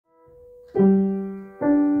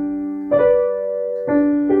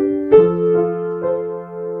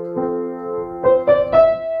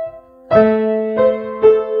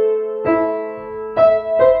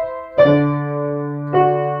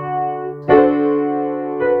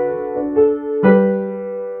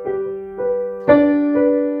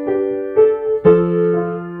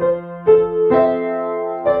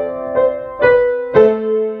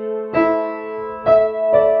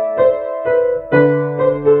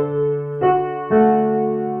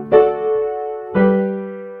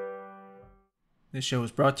This show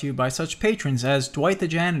is brought to you by such patrons as Dwight the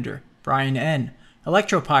Janitor, BrianN,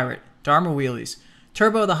 Electro-Pirate, Dharma Wheelies,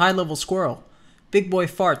 Terrbow the High-Level Squirrel, Big Boy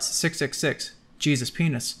Farts 666, Jesus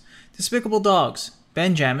Penis, Despicabledogs,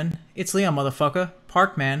 BenJammin, itsLeonMuthaFucka,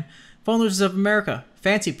 Parkman, Phone Losers of America,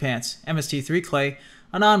 FancyPants, MST3 Clay,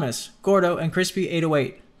 Anonymous, Gordo, and Chrispy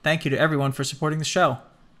 808. Thank you to everyone for supporting the show.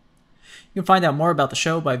 You can find out more about the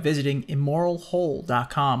show by visiting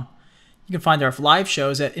immoralhole.com. You can find our live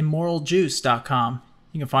shows at immoraljuice.com.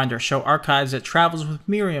 You can find our show archives at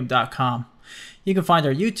travelswithmiriam.com. You can find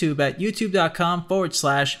our YouTube at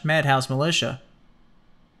youtube.com/madhousemilitia.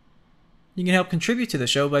 You can help contribute to the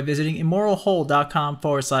show by visiting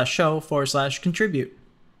immoralhole.com/show/contribute.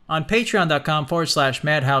 On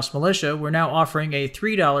patreon.com/madhousemilitia, we're now offering a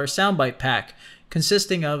 $3 soundbite pack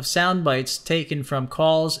consisting of sound bites taken from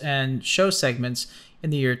calls and show segments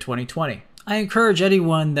in the year 2020. I encourage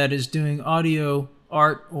anyone that is doing audio,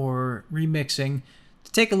 art, or remixing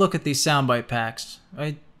to take a look at these soundbite packs.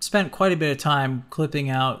 I spent quite a bit of time clipping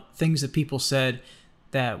out things that people said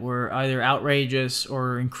that were either outrageous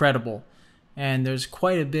or incredible, and there's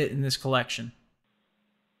quite a bit in this collection.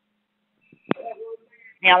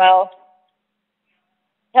 Hello?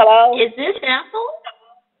 Hello? Is this Ethel?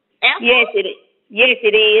 Ethel? Yes, it is. Yes,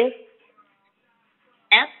 it is.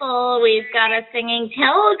 Ethel, we've got a singing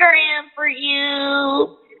telegram for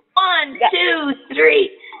you. 1, 2,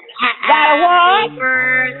 3. Got a what? Happy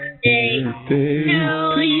birthday to you.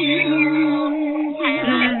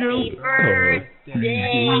 Happy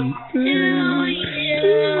birthday to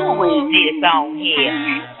you. Who is this on here?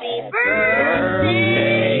 Happy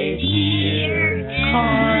birthday, dear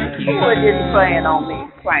Ethel. Who is this playing on me?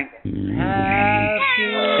 Frankie?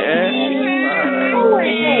 Who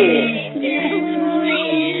is this?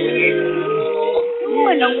 Who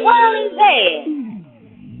in the world is that?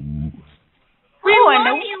 We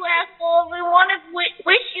love you, Ethel. We want to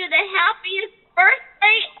wish you the happiest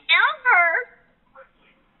birthday ever.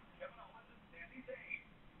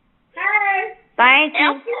 Hey. Thank you.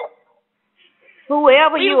 Ethel.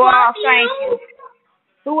 Whoever We you love are, you. thank you.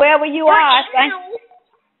 Whoever you We're are, thank angels.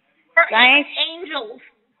 We're Thanks. angels.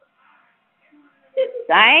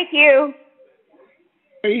 Thank you.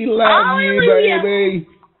 We love you, Hallelujah. baby.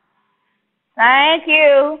 Thank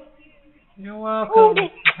you. You're welcome.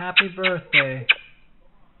 Happy birthday.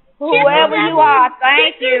 Whoever you are,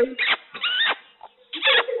 thank you.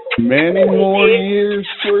 Many more years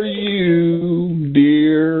for you,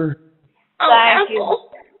 dear. Thank you.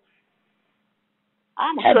 Ethel.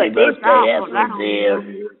 I'm Happy putting this birthday, on. Ethel, dear.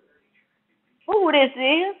 Who this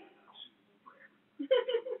is?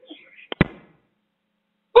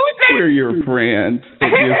 Who's that? We're your friends. I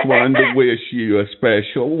just wanted to wish you a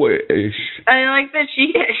special wish. I like that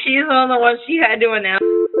she's on the one she had to announce.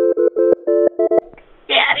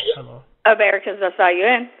 Daddy. Hello. America's Best Value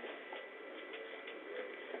Inn.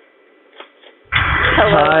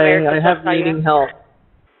 Hello, Hi, America's I Best have Value needing Inn. help.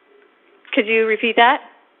 Could you repeat that?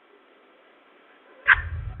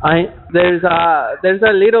 There's a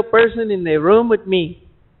little person in the room with me.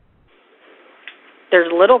 There's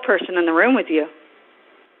a little person in the room with you.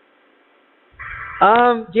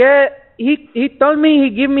 Yeah, he told me he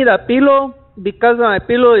give me the pillow because my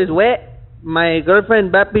pillow is wet. My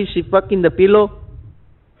girlfriend Bappy, she fucking the pillow.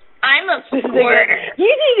 I'm a squirrel. You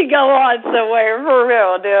need to go on somewhere for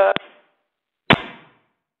real, dude.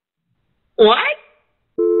 What?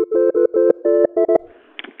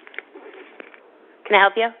 Can I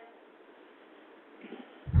help you?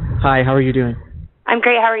 Hi, how are you doing? I'm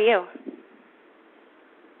great. How are you?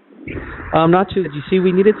 Not too. You see,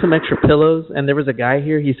 we needed some extra pillows, and there was a guy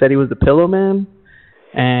here. He said he was the pillow man,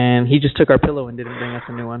 and he just took our pillow and didn't bring us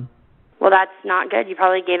a new one. Well, that's not good. You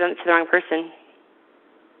probably gave them to the wrong person.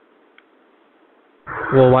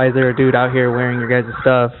 Well, why is there a dude out here wearing your guys'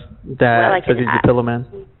 stuff that says he's the pillow man?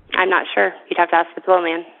 I'm not sure. You'd have to ask the pillow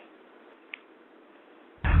man.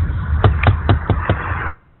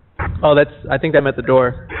 Oh, I think I'm at the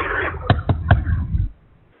door.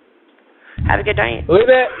 Have a good night. Who is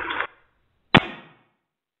it?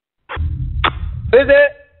 Who is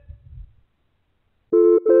it?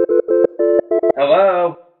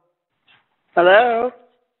 Hello? Hello?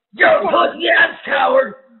 You pussy ass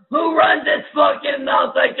coward who runs his fucking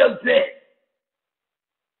mouth like a bitch.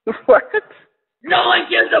 What? No one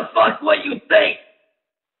gives a fuck what you think.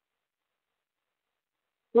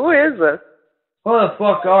 Who is this? Who the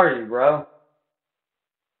fuck are you, bro?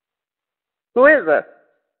 Who is this?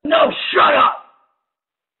 No, shut up.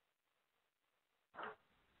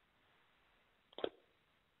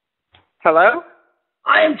 Hello?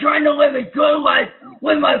 I am trying to live a good life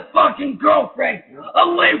with my fucking girlfriend,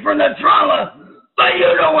 away from the trauma, but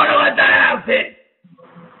you don't want to let that happen.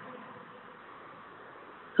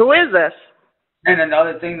 Who is this? And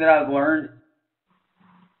another thing that I've learned.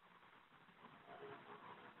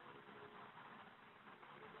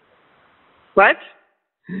 What?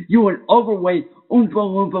 You an overweight, oompa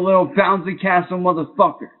loompa little bouncy castle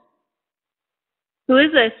motherfucker. Who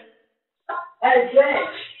is this? Hey,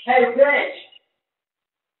 bitch! Hey, bitch!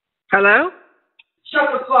 Hello?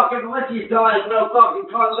 Shut the fuck up and listen, you dumbass little fucking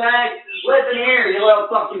cuntbag. Listen here, you little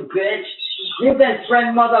fucking bitch. You've been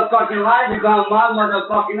spreading motherfucking lies about my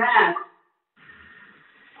motherfucking ass.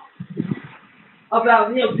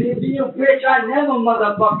 About you bitch, I never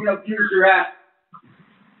motherfucking accused your ass.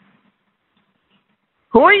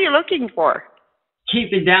 Who are you looking for?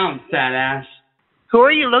 Keep it down, fat ass. Who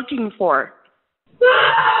are you looking for?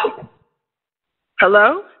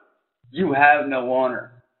 Hello? You have no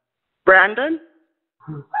honor. Brandon?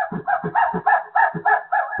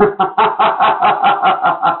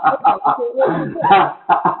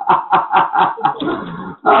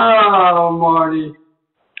 Oh, Marty.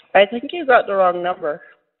 I think you got the wrong number.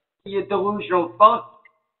 You delusional fuck.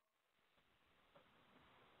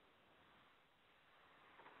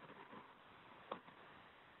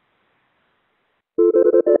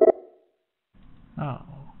 Oh.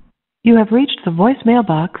 You have reached the voicemail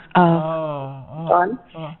box of John?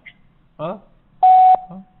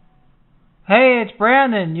 Hey, it's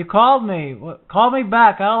BrianN. You called me. Call me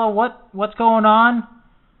back. I don't know what's going on.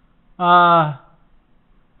 I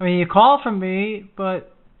mean, you called from me,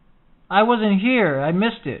 but I wasn't here. I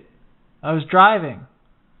missed it. I was driving.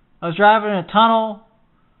 I was driving in a tunnel,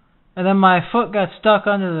 and then my foot got stuck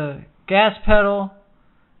under the gas pedal,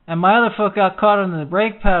 and my other foot got caught under the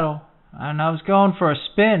brake pedal, and I was going for a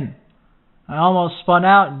spin. I almost spun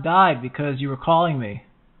out and died because you were calling me.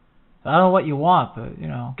 I don't know what you want, but,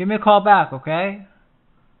 give me a call back, okay?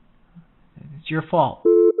 It's your fault.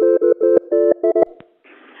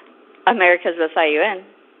 America's Best IUN.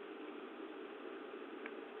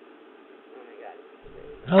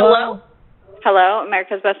 Hello? Hello,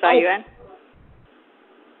 America's Best IUN.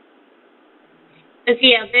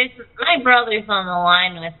 Yeah, my brother's on the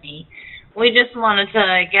line with me. We just wanted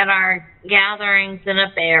to get our gatherings in a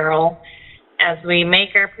barrel as we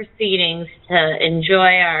make our proceedings to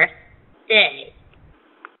enjoy our stay.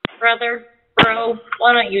 Bro,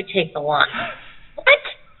 why don't you take the line? What?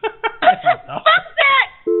 Fuck that!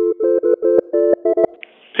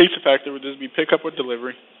 Pizza Factory, would this be pickup or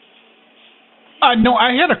delivery? No,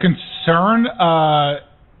 I had a concern.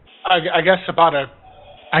 I guess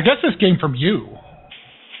this came from you.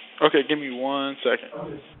 Okay, give me 1 second.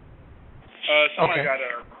 Somebody Okay. got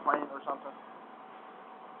a plane or something.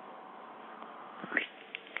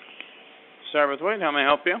 Start with Wade. How may I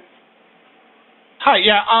help you? Hi,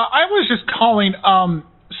 yeah, I was just calling.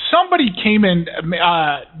 Somebody came and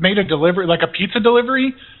made a delivery, like a pizza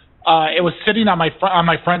delivery. It was sitting on my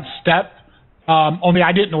front step. Only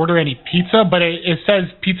I didn't order any pizza, but it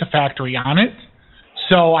says Pizza Factory on it.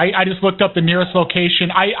 So I just looked up the nearest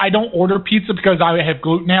location. I don't order pizza because I have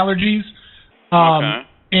gluten allergies. Okay.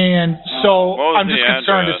 And so I'm just the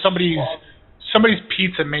concerned address? if somebody's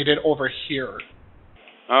pizza made it over here.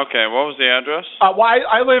 Okay, what was the address? Well,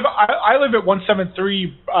 I live at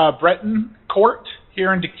 173 Breton Court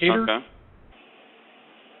here in Decatur. Okay.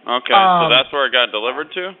 Okay, so that's where it got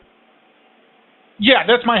delivered to? Yeah,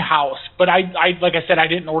 that's my house. But I like I said, I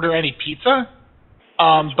didn't order any pizza.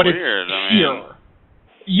 But weird. It's here.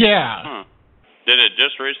 Yeah. Huh. Did it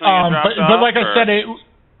just recently get dropped off? But like I said,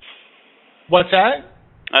 what's that?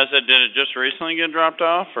 I said, did it just recently get dropped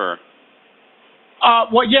off, or?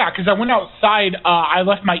 Well, yeah, because I went outside. I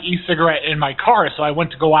left my e-cigarette in my car, so I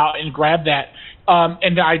went to go out and grab that.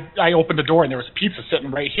 And I opened the door, and there was pizza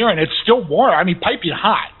sitting right here, and it's still warm. I mean, piping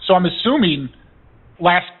hot. So I'm assuming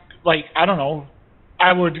I don't know.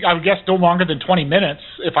 I would guess no longer than 20 minutes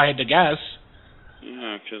if I had to guess.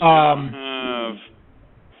 Yeah, because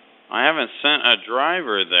I haven't sent a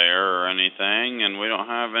driver there or anything, and we don't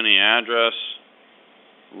have any address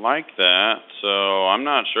like that, so I'm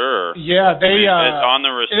not sure. Yeah, it's on the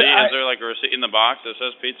receipt. Is there like a receipt in the box that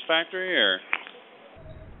says Pizza Factory, or?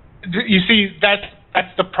 You see,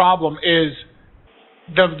 That's the problem. Is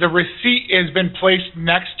the receipt has been placed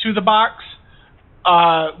next to the box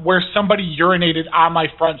where somebody urinated on my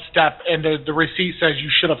front step, and the receipt says you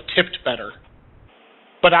should have tipped better.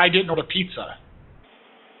 But I didn't order pizza.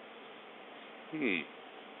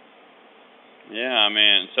 Yeah, I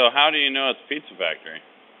mean, so how do you know it's Pizza Factory?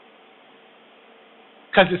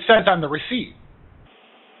 Because it says on the receipt.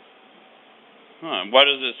 Huh. What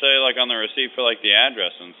does it say, like, on the receipt for, like, the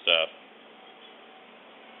address and stuff?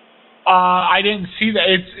 I didn't see that.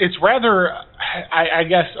 It's rather, I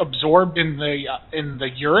guess, absorbed in the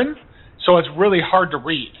urine, so it's really hard to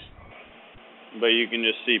read. But you can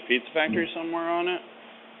just see Pizza Factory somewhere on it?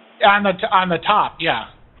 On the top, yeah.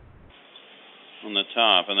 On the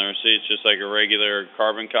top, and the receipt's just like a regular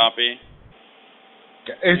carbon copy?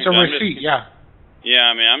 It's a receipt, yeah. Yeah,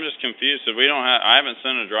 I mean, I'm just confused. I haven't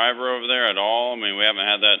sent a driver over there at all. I mean, we haven't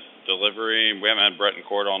had that delivery. We haven't had Brett and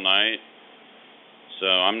Cord all night. So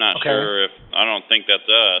I'm not sure I don't think that's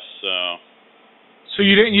us, so. So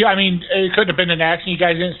you didn't, I mean, it couldn't have been an accident. You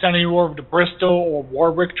guys didn't send anyone over to Bristol or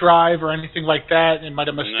Warwick Drive or anything like that. It might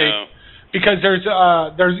have mistaken. No. Because there's,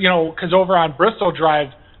 because over on Bristol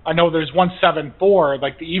Drive, I know there's 174,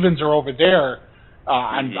 like the evens are over there.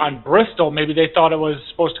 On Bristol, maybe they thought it was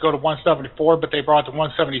supposed to go to 174, but they brought the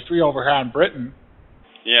 173 over here on Britain.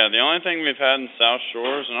 Yeah, the only thing we've had in South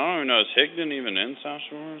Shores, and I don't even know, is Higdon even in South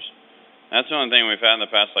Shores? That's the only thing we've had in the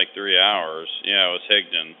past, 3 hours. Yeah, it was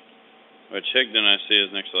Higdon. Which Higdon I see is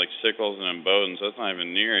next to, Sickles and Bowdoin, so that's not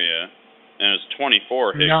even near you. And it's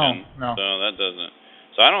 24 Higdon. No. So that doesn't...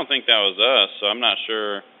 So I don't think that was us, so I'm not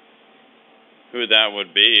sure who that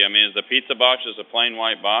would be. I mean, is the pizza box just a plain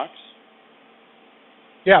white box?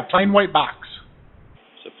 Yeah, plain white box.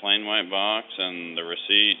 It's a plain white box, and the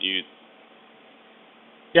receipt,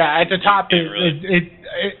 Yeah, at the top,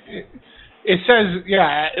 it says,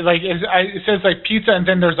 it says pizza, and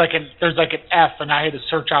then there's an F, and I had to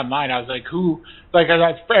search online. I was like, who?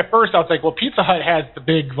 At first I was like, well, Pizza Hut has the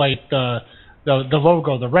big the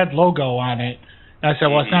logo, the red logo on it, and I said,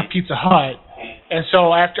 well, it's not Pizza Hut, and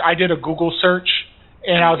so after I did a Google search,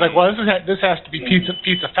 and I was like, well, this has to be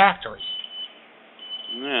Pizza Factory.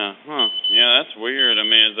 Yeah, yeah, that's weird. I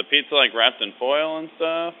mean, is the pizza wrapped in foil and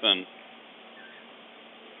stuff, and?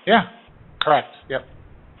 Yeah, correct. Yep.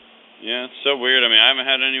 Yeah, it's so weird. I mean, I haven't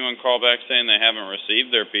had anyone call back saying they haven't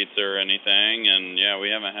received their pizza or anything, and yeah, we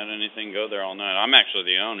haven't had anything go there all night. I'm actually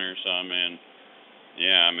the owner, so I mean,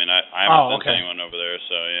 yeah, I mean, I haven't sent anyone over there,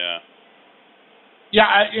 so yeah.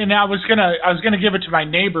 Yeah, and I was gonna give it to my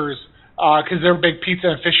neighbors because they're big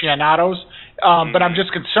pizza aficionados, but I'm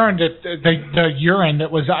just concerned that the urine that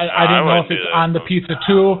was I didn't know if it's on the pizza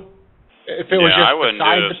too, if it was just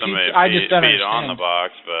beside the pizza. I just don't understand. On the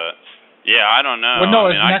box, but. Yeah, I don't know. Well,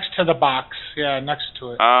 no, it's next to the box. Yeah, next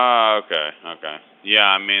to it. Okay. Yeah,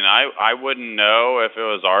 I mean, I wouldn't know if it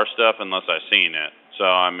was our stuff unless I seen it. So,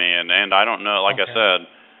 I mean, and I don't know, I said,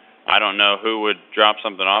 I don't know who would drop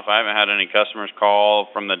something off. I haven't had any customers call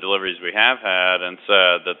from the deliveries we have had and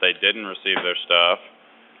said that they didn't receive their stuff.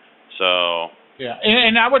 So. Yeah,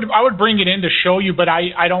 and I would bring it in to show you, but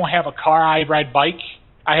I don't have a car. I ride bike.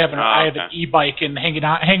 I have an e-bike, and hanging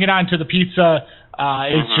on to the pizza.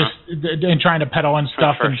 It's just and trying to pedal and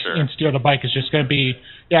stuff and steer the bike is just going to be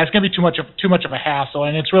it's going to be too much of a hassle,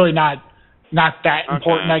 and it's really not that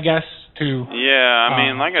important, I guess. I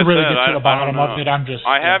mean, like I really said, get to the bottom of it.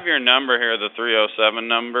 I have your number here, the 307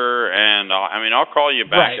 number, and I'll call you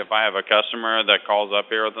back if I have a customer that calls up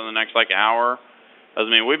here within the next hour. I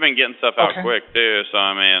mean, we've been getting stuff out quick too, so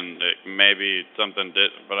I mean, maybe something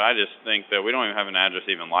did, but I just think that we don't even have an address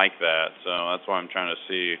even like that, so that's why I'm trying to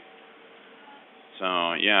see.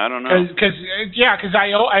 So yeah, I don't know. Because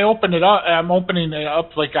I opened it up. I'm opening it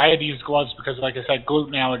up I had to use gloves because, like I said,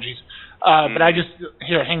 gluten allergies. But I just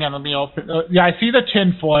hang on, let me open. I see the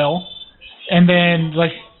tin foil, and then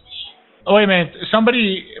wait a minute.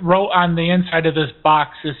 Somebody wrote on the inside of this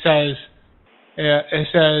box. It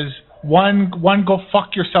says one go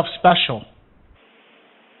fuck yourself special.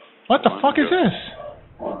 What the fuck is this?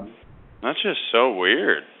 That's just so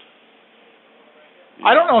weird.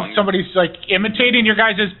 I don't know if somebody's imitating your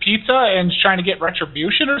guys' pizza and trying to get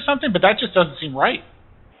retribution or something, but that just doesn't seem right.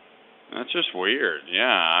 That's just weird. Yeah,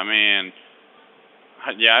 I mean,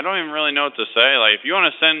 I don't even really know what to say. If you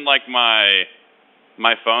want to send my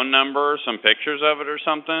phone number, some pictures of it or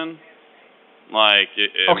something, I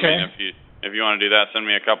mean, if you want to do that, send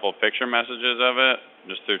me a couple of picture messages of it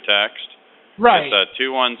just through text. Right. It's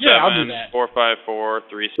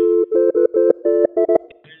 217-454-3.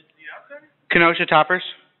 Kenosha Toppers?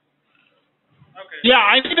 Yeah,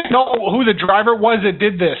 I need to know who the driver was that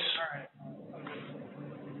did this.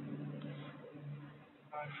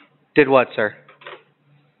 Did what, sir?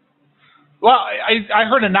 Well, I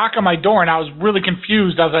heard a knock on my door, and I was really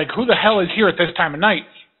confused. I was like, who the hell is here at this time of night?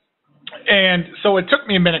 And so it took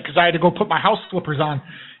me a minute because I had to go put my house slippers on.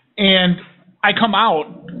 And I come out,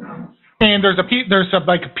 and there's a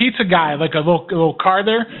pizza guy, like a little car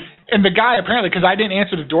there. And the guy, apparently, because I didn't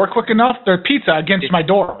answer the door quick enough, there's pizza against my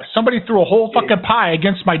door. Somebody threw a whole fucking pie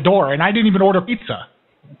against my door, and I didn't even order pizza.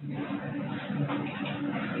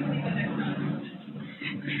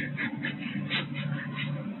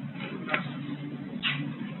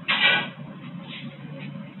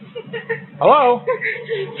 Hello?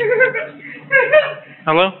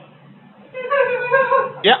 Hello?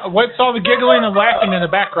 Yeah, what's all the giggling and laughing in the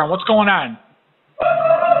background? What's going on?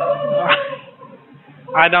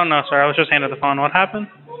 I don't know, sir. I was just handed the phone. What happened?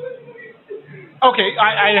 Okay,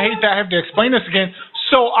 I hate that I have to explain this again.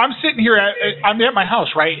 So I'm sitting here, I'm at my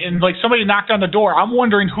house, right? And like somebody knocked on the door. I'm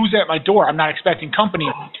wondering who's at my door. I'm not expecting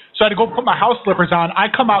company. So I had to go put my house slippers on. I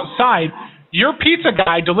come outside. Your pizza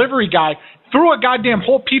guy, delivery guy, threw a goddamn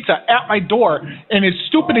whole pizza at my door, and it's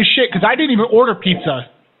stupid as shit because I didn't even order pizza.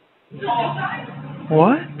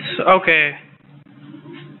 What? Okay.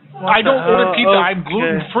 I don't order pizza. Okay. I'm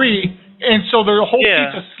gluten-free, and so the whole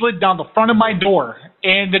pizza slid down the front of my door.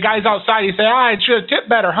 And the guy's outside. He said, it should have tipped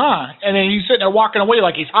better, huh? And then he's sitting there walking away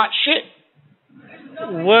like he's hot shit.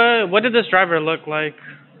 What did this driver look like?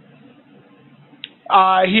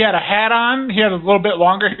 He had a hat on. He had a little bit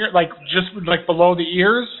longer hair, just below the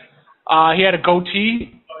ears. He had a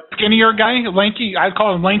goatee. Skinnier guy, lanky. I'd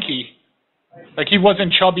call him lanky. Like he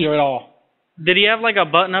wasn't chubby at all. Did he have like a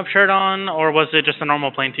button-up shirt on, or was it just a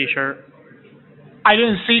normal plain T-shirt? I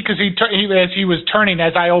didn't see because as he was turning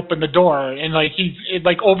as I opened the door, and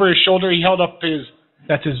over his shoulder he held up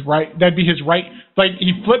that'd be his right. Like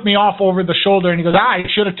he flipped me off over the shoulder, and he goes, I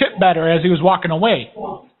should have tipped better as he was walking away.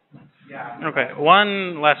 Okay,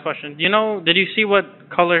 one last question. Did you see what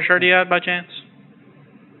color shirt he had by chance?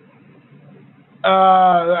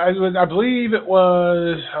 I believe it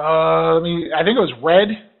was, I think it was red.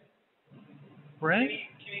 Red? Can you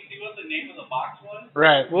see what the name of the box was?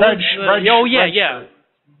 Red. Yeah.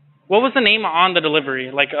 What was the name on the delivery?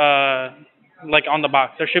 Like on the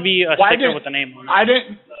box. There should be a sticker with the name on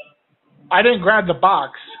it. I didn't grab the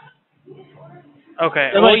box. Okay.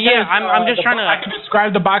 I'm just trying to. I can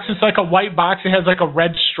describe the box. It's like a white box. It has like a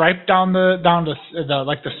red stripe down the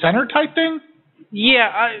like the center type thing.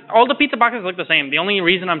 Yeah, all the pizza boxes look the same. The only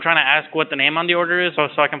reason I'm trying to ask what the name on the order is so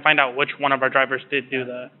I can find out which one of our drivers did do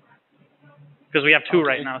that. Because we have two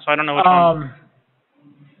right now, so I don't know which one.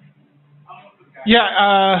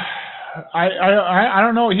 Yeah, I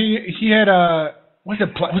don't know. He had a was it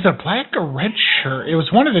a black or red shirt? It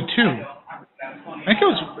was one of the two. I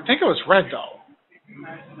think it was red though.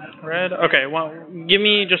 Red? Okay, well, give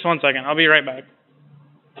me just 1 second. I'll be right back.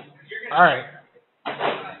 All right.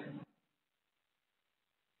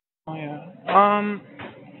 Oh, yeah.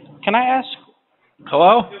 Can I ask?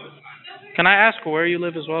 Hello? Can I ask where you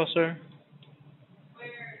live as well, sir?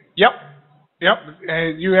 Yep.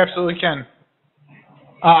 You absolutely can.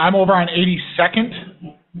 I'm over on 82nd.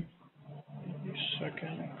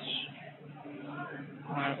 82nd.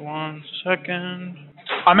 All right, 1 second.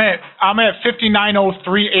 I'm at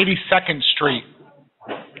 5903 82nd Street.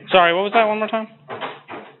 Sorry, what was that one more time?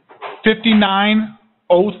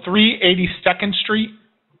 5903 82nd Street.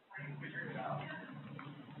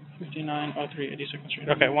 5903 82nd Street.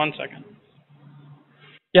 Okay, 1 second.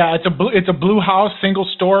 Yeah, it's a blue house, single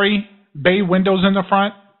story, bay windows in the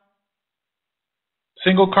front,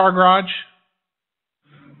 single car garage.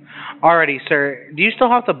 Alrighty, sir. Do you still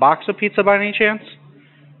have the box of pizza by any chance?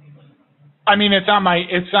 I mean, it's on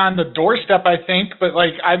the doorstep, I think, but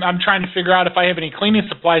like I'm trying to figure out if I have any cleaning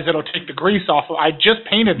supplies that'll take the grease off. I just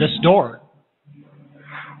painted this door.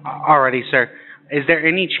 Alrighty, sir. Is there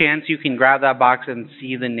any chance you can grab that box and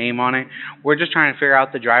see the name on it? We're just trying to figure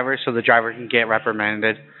out the driver so the driver can get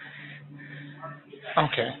reprimanded.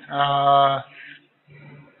 Okay.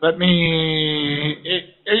 Let me...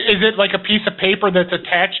 Is it like a piece of paper that's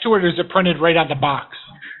attached to it, or is it printed right on the box?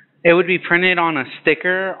 It would be printed on a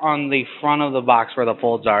sticker on the front of the box where the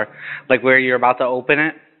folds are, like where you're about to open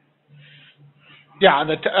it. Yeah,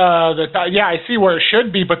 I see where it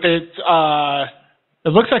should be, but it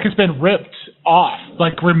looks like it's been ripped off,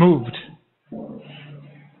 like removed.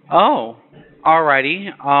 Oh,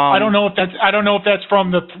 alrighty. I don't know if that's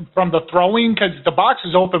from the throwing, because the box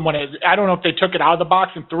is open when I don't know if they took it out of the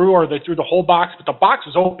box and threw, or they threw the whole box, but the box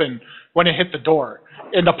was open when it hit the door,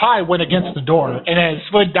 and the pie went against the door, and then it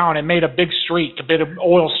slid down and made a big streak, a bit of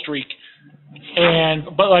oil streak,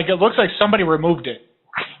 but like it looks like somebody removed it.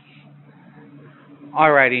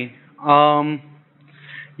 Alrighty.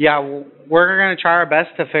 Yeah, we're going to try our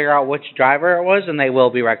best to figure out which driver it was, and they will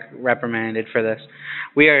be reprimanded for this.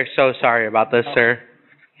 We are so sorry about this, sir.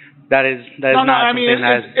 That is not something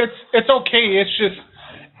it's okay. It's just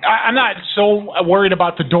I'm not so worried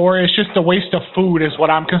about the door. It's just the waste of food is what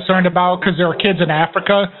I'm concerned about because there are kids in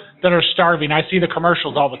Africa that are starving. I see the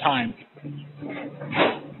commercials all the time.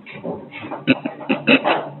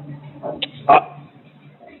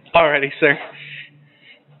 Alrighty, sir.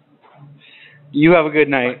 You have a good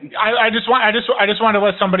night. I just want to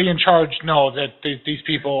let somebody in charge know that these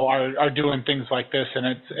people are doing things like this, and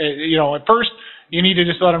at first you need to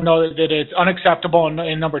just let them know that it's unacceptable,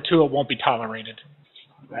 and number two, it won't be tolerated.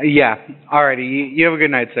 Yeah. Alrighty. You have a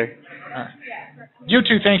good night, sir. All right. You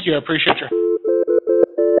too. Thank you. I appreciate you.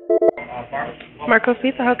 Marco's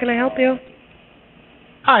Pizza. How can I help you?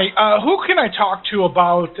 Hi. Who can I talk to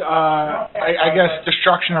about I guess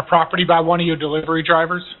destruction of property by one of your delivery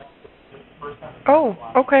drivers? Oh,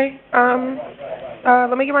 okay.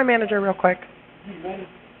 Let me get my manager real quick.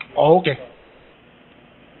 Oh, okay.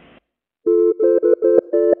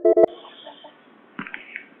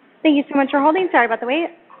 Thank you so much for holding. Sorry about the wait.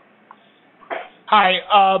 Hi.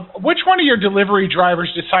 Which one of your delivery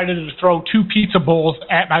drivers decided to throw 2 pizza bowls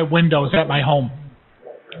at my windows at my home?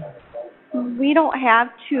 We don't have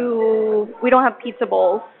pizza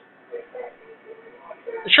bowls.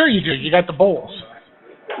 Sure you do. You got the bowls.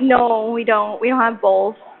 No, we don't. We don't have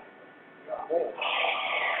bowls.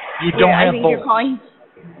 You don't have bowls. You're calling.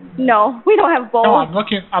 No, we don't have bowls. No,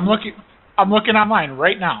 I'm looking online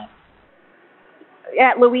right now.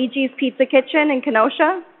 At Luigi's Pizza Kitchen in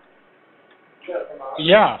Kenosha?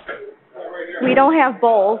 Yeah. We don't have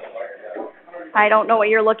bowls. I don't know what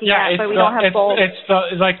you're looking at, but we don't have bowls.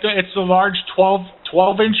 It's the large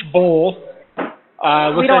 12-inch bowl. We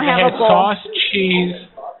Looks don't like have it has a bowl. sauce, cheese.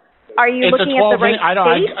 Are you looking at the right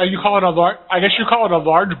space? You call it a large. I guess you call it a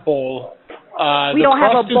large bowl. We don't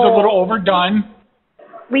have a bowl. The crust is a little overdone.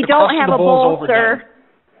 We don't have a bowl, sir.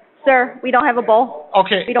 Sir, we don't have a bowl.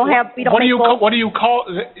 Okay. We don't have. What do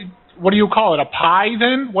you call it? A pie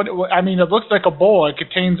then? What? I mean, it looks like a bowl. It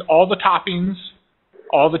contains all the toppings,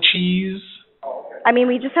 all the cheese. I mean,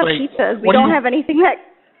 we just have pizzas. We don't have anything that.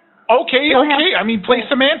 Okay. I mean, play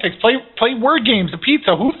semantics. Play word games. The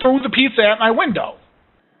pizza. Who threw the pizza at my window?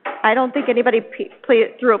 I don't think anybody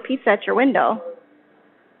threw a pizza at your window.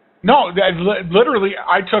 No, literally,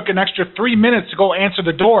 I took an extra 3 minutes to go answer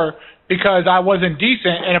the door because I wasn't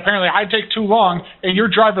decent, and apparently I take too long, and your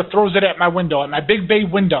driver throws it at my window, at my big bay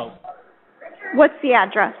window. What's the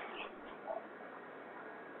address?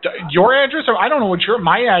 Your address? Or I don't know what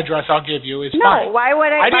my address I'll give you is fine. No, why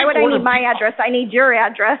would I need my address? I need your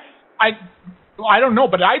address. I don't know,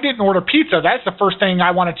 but I didn't order pizza. That's the first thing I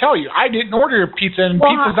want to tell you. I didn't order pizza, and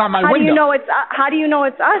pizza's on my window. How do you know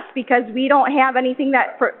it's us? Because we don't have anything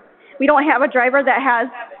we don't have a driver that has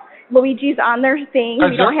Luigi's on their thing.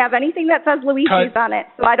 We don't have anything that says Luigi's on it.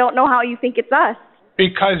 So I don't know how you think it's us.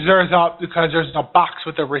 Because there's a box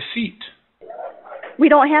with a receipt. We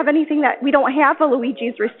don't have we don't have a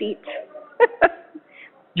Luigi's receipt.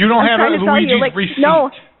 You don't have a Luigi's receipt? No,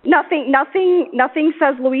 nothing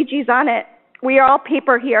says Luigi's on it. We are all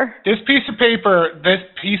paper here. This piece of paper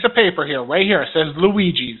here, right here, says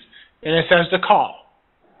Luigi's, and it says to call.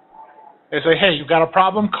 They say, hey, you got a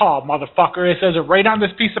problem? Call, motherfucker. It says it right on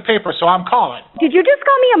this piece of paper, so I'm calling. Did you just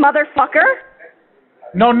call me a motherfucker?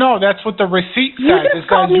 No, that's what the receipt says. You just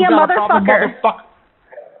called me a motherfucker.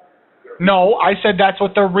 No, I said that's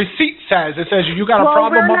what the receipt says. It says you got a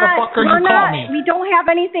problem, motherfucker. You call me. We don't have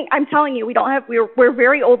anything. I'm telling you, we don't have. We're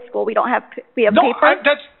very old school. We have paper.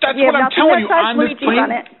 That's what I'm telling you.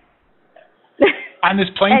 On this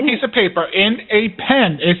plain piece of paper in a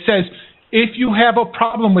pen, it says if you have a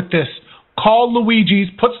problem with this, call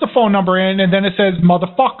Luigi's. Puts the phone number in, and then it says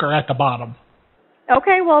motherfucker at the bottom.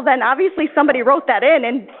 Okay, well then obviously somebody wrote that in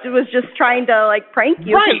and was just trying to prank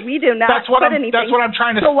you. Right. We do not put anything. That's what I'm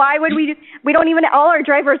trying to. So why would we don't even. All our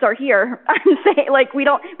drivers are here. I'm saying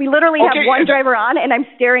we literally have one driver on, and I'm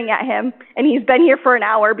staring at him, and he's been here for an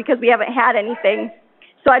hour because we haven't had anything.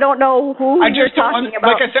 So I don't know who you're talking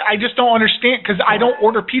about. Like I said, I just don't understand because I don't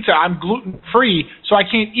order pizza. I'm gluten free, so I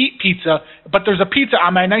can't eat pizza. But there's a pizza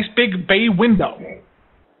on my nice big bay window.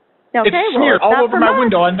 Okay, it's smeared all over my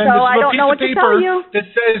window, and then so this is a piece of paper that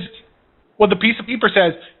says, the piece of paper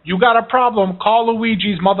says, you got a problem, call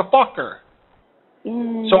Luigi's, motherfucker.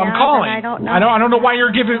 So I'm calling. I don't know. I don't know why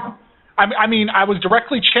you're giving. I mean, I was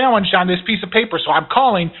directly challenged on this piece of paper, so I'm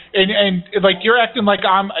calling, and you're acting like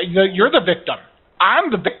you're the victim. I'm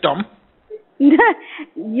the victim.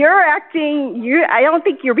 I don't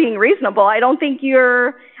think you're being reasonable. I don't think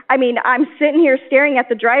you're. I mean, I'm sitting here staring at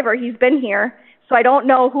the driver. He's been here. So I don't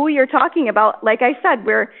know who you're talking about. Like I said,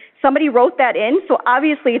 where somebody wrote that in, so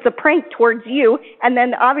obviously it's a prank towards you, and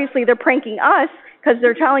then obviously they're pranking us because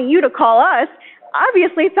they're telling you to call us.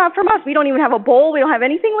 Obviously it's not from us. We don't even have a bowl. We don't have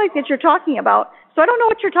anything like that you're talking about. So I don't know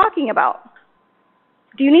what you're talking about.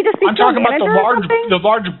 Do you need to speak to a manager or something? The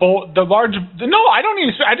large bowl. No, I don't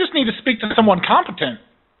need to. I just need to speak to someone competent.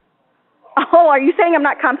 Oh, are you saying I'm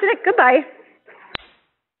not competent? Goodbye.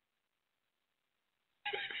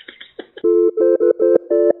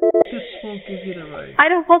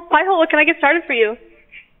 Pie-hole, what can I get started for you?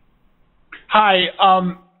 Hi,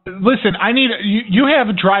 listen, I need, you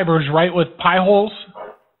have drivers, right, with pie holes?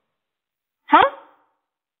 Huh?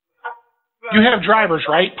 You have drivers,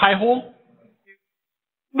 right, pie hole?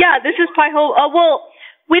 Yeah, this is Pie-hole. Well,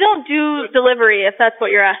 we don't do delivery, if that's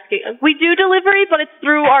what you're asking. We do delivery, but it's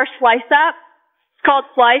through our Slice app. It's called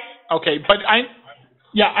Slice. Okay, but I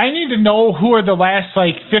need to know who are the last,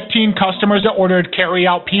 15 customers that ordered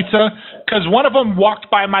carry-out pizza, because one of them walked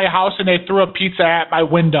by my house and they threw a pizza at my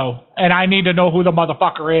window, and I need to know who the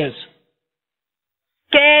motherfucker is.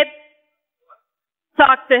 Gabe,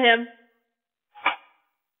 talk to him.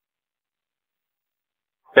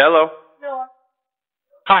 Hello.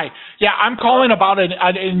 Hi. Yeah, I'm calling about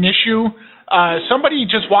an issue. Somebody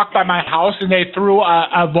just walked by my house and they threw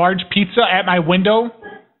a large pizza at my window.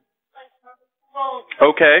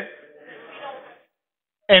 Okay.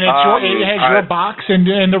 And it has your box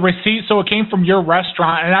and the receipt, so it came from your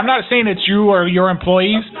restaurant. And I'm not saying it's you or your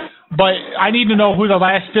employees, but I need to know who the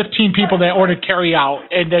last 15 people that ordered carry out,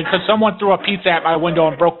 and because someone threw a pizza at my window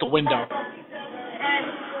and broke the window.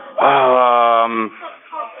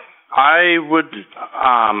 I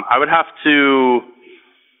would have to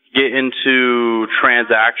get into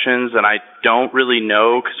transactions, and I don't really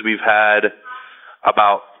know because we've had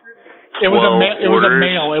about 12 It was a orders.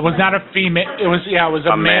 male. It was not a female. It was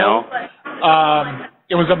a male.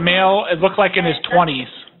 It was a male. It looked like in his 20s.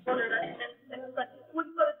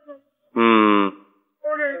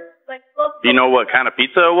 Do you know what kind of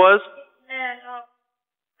pizza it was?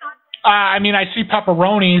 I mean, I see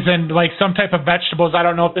pepperonis and some type of vegetables. I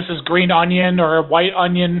don't know if this is green onion or white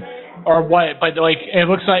onion or what, but it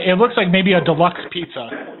looks like maybe a deluxe pizza.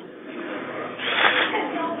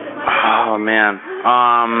 Oh man.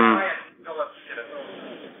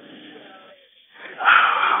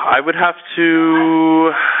 I would have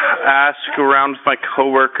to ask around with my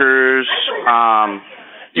coworkers. How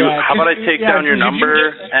about I take down your number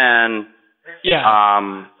and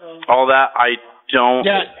all that?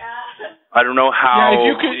 I don't know how. Yeah,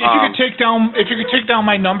 if you could take down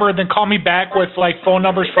my number, then call me back with phone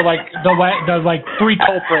numbers for the three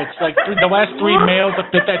culprits, the last three males that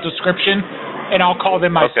fit that description, and I'll call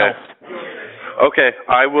them myself. Okay,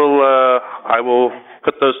 I will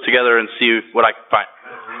put those together and see what I can find.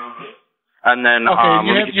 And then let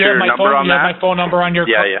me get your number on that. You have my phone number on your.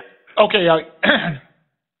 Yeah. Okay.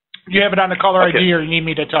 You have it on the caller ID, or you need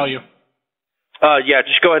me to tell you? Yeah,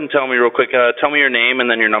 just go ahead and tell me real quick. Tell me your name and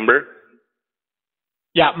then your number.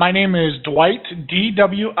 Yeah, my name is Dwight,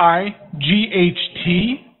 DWIGHT.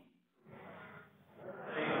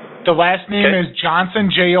 The last name is Johnson,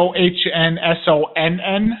 JOHNSONN.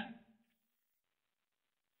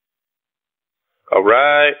 All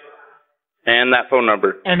right. And that phone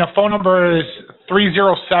number. And the phone number is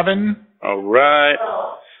 307. All right.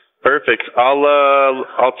 Perfect.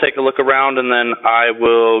 I'll take a look around and then I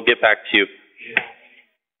will get back to you.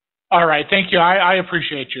 All right. Thank you. I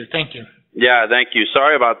appreciate you. Thank you. Yeah, thank you.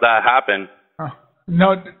 Sorry about that happened.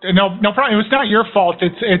 No problem. It's not your fault.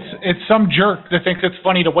 It's some jerk that thinks it's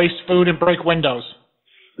funny to waste food and break windows.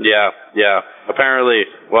 Yeah. Apparently.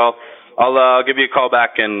 Well, I'll give you a call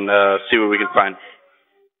back and see what we can find.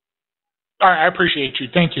 All right. I appreciate you.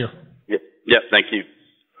 Thank you. Yep. Thank you.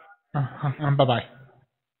 Bye-bye.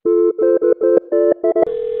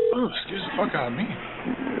 Oh, excuse the fuck out of me.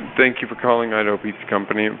 Thank you for calling Idaho Pizza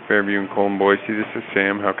Company at Fairview and Colon, Boise. This is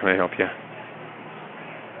Sam. How can I help you?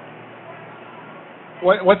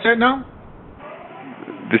 What's that now?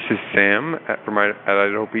 This is Sam at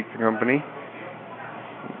Idaho Pizza Company.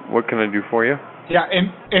 What can I do for you? Yeah,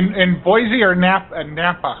 in Boise or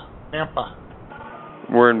Napa?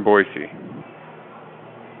 We're in Boise.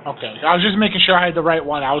 Okay, I was just making sure I had the right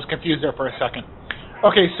one. I was confused there for a second.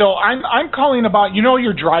 Okay, so I'm calling about,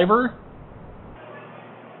 your driver?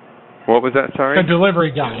 What was that, sorry? The delivery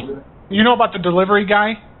guy. You know about the delivery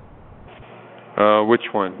guy? Which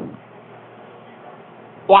one?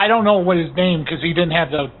 Well, I don't know what his name, because he didn't have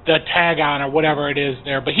the tag on or whatever it is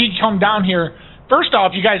there. But he come down here. First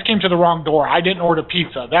off, you guys came to the wrong door. I didn't order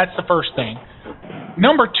pizza. That's the first thing.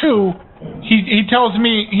 Number two, he tells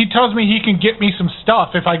me he can get me some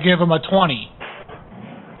stuff if I give him a 20.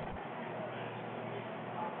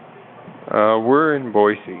 We're in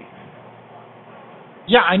Boise.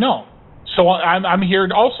 Yeah, I know. So I'm here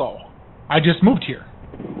also. I just moved here.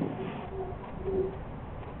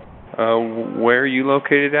 Where are you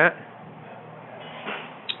located at?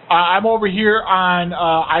 I'm over here on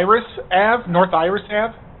Iris Ave, North Iris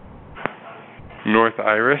Ave. North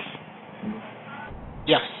Iris?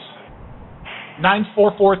 Yes.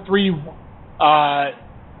 9443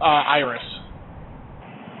 Iris.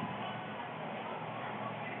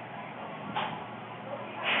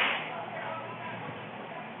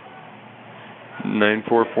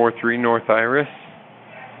 (9443) North Iris?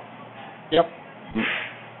 Yep.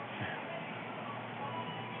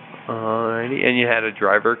 Alrighty, and you had a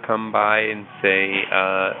driver come by and say,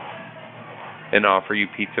 and offer you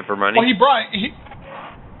pizza for money? Well, he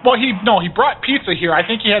brought pizza here. I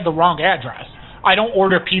think he had the wrong address. I don't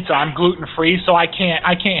order pizza. I'm gluten free, so I can't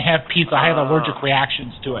have pizza. I have allergic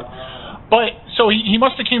reactions to it. But so he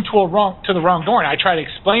must have came to the wrong door, and I tried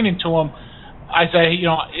explaining to him. I say,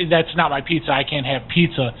 that's not my pizza. I can't have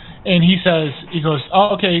pizza. And he goes,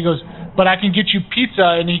 oh, okay. He goes, but I can get you pizza.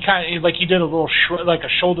 And he kind of, he did a little, like a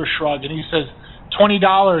shoulder shrug. And he says, $20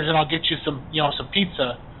 and I'll get you some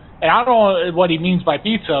pizza. And I don't know what he means by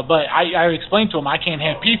pizza, but I explained to him I can't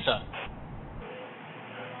have pizza.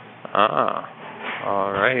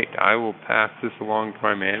 All right. I will pass this along to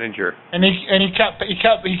my manager. And he kept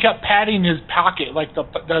patting his pocket, like the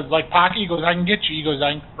pocket. He goes, I can get you. He goes,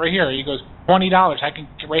 right here. He goes, $20. I can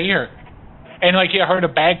right here. And he heard a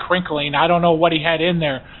bag crinkling. I don't know what he had in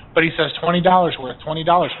there, but he says $20 worth.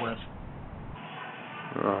 $20 worth.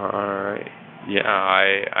 All right. Yeah,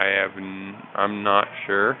 I'm not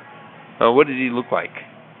sure. What did he look like?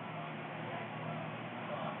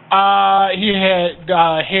 He had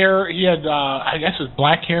hair. He had I guess it was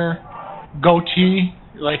black hair, goatee,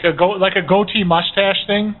 like a goatee mustache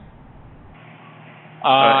thing.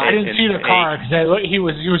 I didn't see the car because he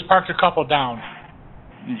was parked a couple down.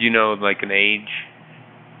 Do you know an age?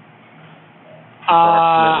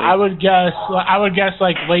 I would guess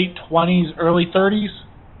late 20s, early 30s.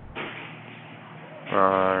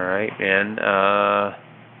 All right, man.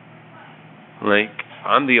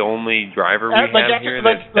 I'm the only driver we have here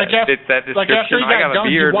that fits that description. I got a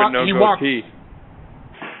beard but no goatee.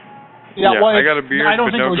 Yeah, well, I got a beard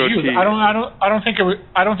but no goatee. I don't think it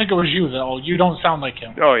was you though. You don't sound like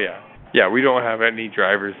him. Oh yeah. Yeah, we don't have any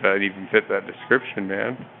drivers that even fit that description,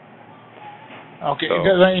 man. Okay,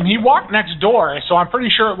 and he walked next door, so I'm pretty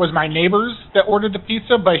sure it was my neighbors that ordered the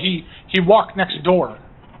pizza, but he walked next door.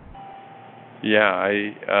 Yeah,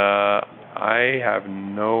 I have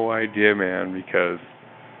no idea, man, because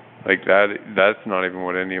that's not even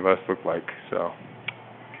what any of us look like, so.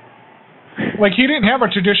 He didn't have a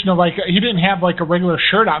traditional he didn't have a regular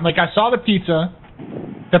shirt on. I saw the pizza,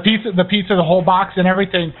 the whole box and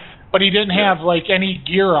everything. But he didn't have any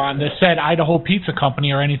gear on that said Idaho Pizza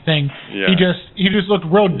Company or anything. Yeah. He just looked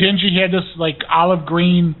real dingy. He had this olive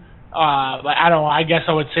green. I don't know. I guess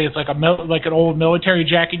I would say it's an old military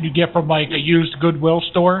jacket you get from a used Goodwill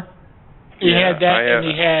store. He had that, and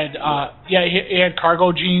he had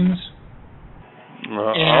cargo jeans.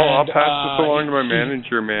 I'll pass this along to my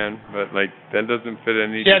manager, man. But that doesn't fit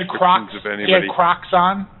any descriptions of anybody. He had Crocs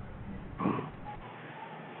on.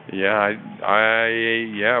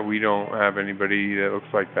 Yeah, we don't have anybody that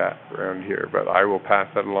looks like that around here, but I will pass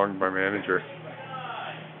that along to my manager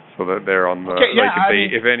so that they're on the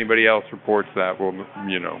if anybody else reports that,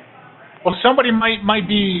 Well, somebody might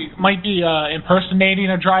be impersonating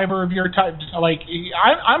a driver of your type.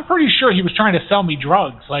 I'm pretty sure he was trying to sell me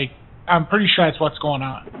drugs. I'm pretty sure that's what's going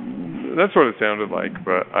on. That's what it sounded like,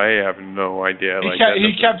 but I have no idea. He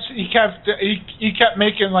kept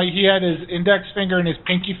making he had his index finger and his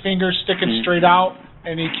pinky finger sticking straight out,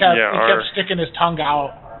 and he kept sticking his tongue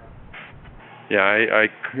out. Yeah,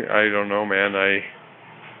 I don't know, man.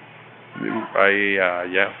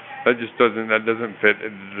 That doesn't fit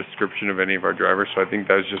the description of any of our drivers. So I think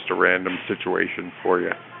that's just a random situation for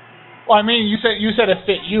you. Well, I mean, you said it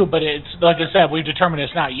fit you, but it's like I said, we've determined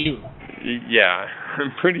it's not you. Yeah,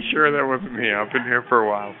 I'm pretty sure that wasn't me. I've been here for a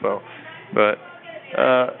while,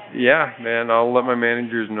 yeah, man, I'll let my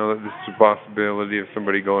managers know that this is a possibility of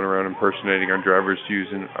somebody going around impersonating our drivers,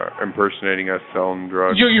 impersonating us selling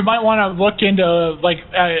drugs. You might want to look into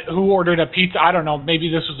who ordered a pizza. I don't know,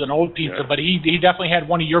 maybe this was an old pizza, but he definitely had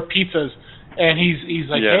one of your pizzas, and he's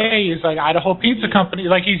like, hey, he's like Idaho Pizza Company,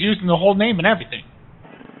 he's using the whole name and everything.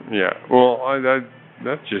 Yeah, well,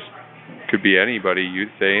 that just could be anybody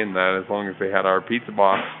saying that as long as they had our pizza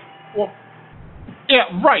box. Well, yeah,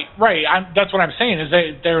 right. That's what I'm saying is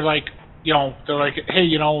they're they're like, hey,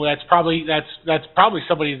 that's probably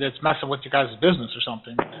somebody that's messing with your guys' business or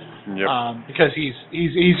something. Yep. Because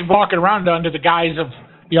he's walking around under the guise of,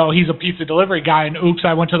 he's a pizza delivery guy, and oops,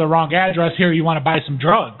 I went to the wrong address. Here, you want to buy some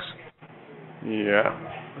drugs? Yeah.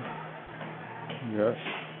 Yes.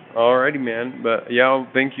 Alrighty, man. But yeah,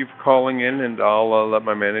 thank you for calling in, and I'll let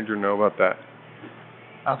my manager know about that.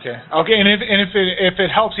 Okay. And if it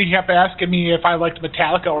helps, he kept asking me if I liked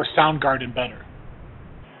Metallica or Soundgarden better.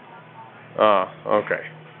 Okay.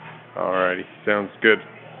 Alrighty. Sounds good.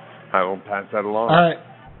 I will pass that along. All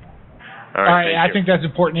right. I You. think that's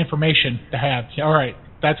important information to have. All right.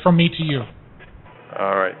 That's from me to you.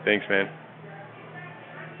 All right. Thanks, man.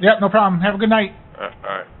 Yep. No problem. Have a good night. All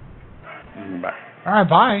right. Bye. All right.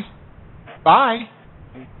 Bye. Bye.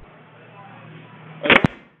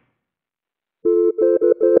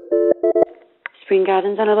 Spring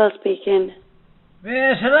Gardens, Annabelle speaking.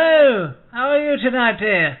 Yes, hello. How are you tonight,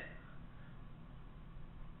 dear?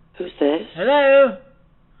 Who's this? Hello?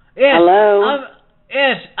 Yes. Hello?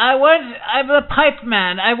 I'm a pipe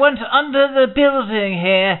man. I went under the building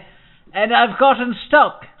here, and I've gotten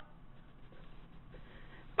stuck.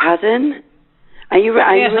 Pardon? Are you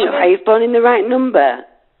phoning the right number?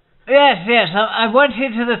 Yes. I went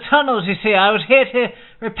into the tunnels, you see. I was here to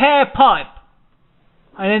repair a pipe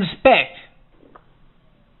and inspect.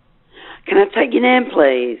 Can I take your name,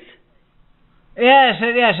 please? Yes,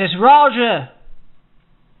 it's Roger.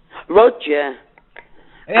 Roger?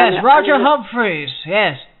 Yes, Roger Humphreys,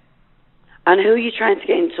 yes. And who are you trying to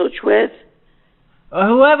get in touch with?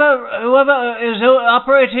 Whoever is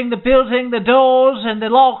operating the building, the doors and the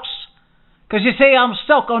locks. Because you see, I'm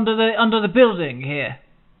stuck under the building here.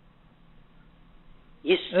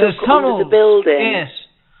 You're stuck under the building?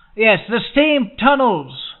 Yes, the steam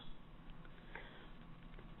tunnels.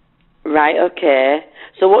 Right, okay.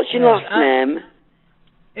 So what's your last name?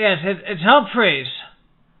 Yes, it's Humphreys.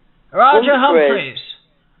 Roger Humphreys.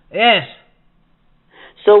 Yes.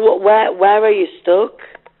 So where are you stuck?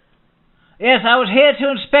 Yes, I was here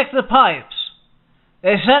to inspect the pipes.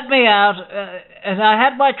 They sent me out, and I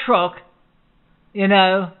had my truck, and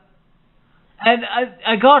I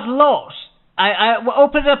got lost. I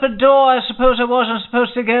opened up a door I suppose I wasn't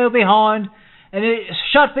supposed to go behind, and it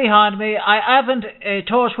shut behind me. I haven't a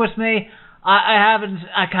torch with me.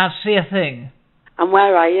 I can't see a thing. And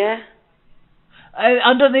where are you?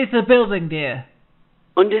 Underneath the building, dear.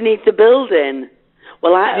 Underneath the building?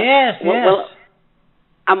 Well, yes. Well,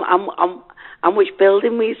 I'm which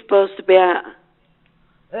building were you supposed to be at?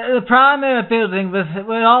 The primary building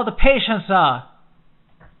where all the patients are.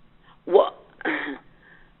 What?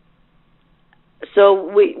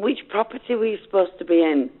 So, which property were you supposed to be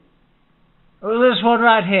in? Well, this one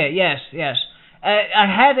right here, yes. I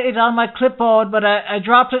had it on my clipboard, but I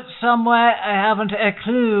dropped it somewhere. I haven't a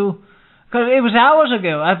clue. Because it was hours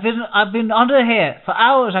ago. I've been under here for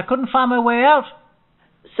hours. I couldn't find my way out.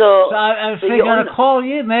 So I figured I'd call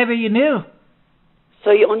you. Maybe you knew.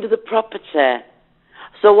 So you're under the property.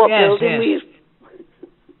 So what building were you?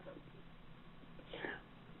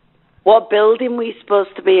 What building were you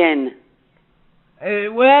supposed to be in?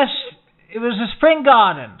 It was the Spring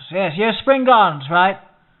Gardens. Yes, Spring Gardens, right?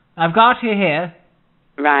 I've got you here.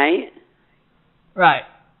 Right.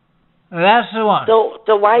 That's the one.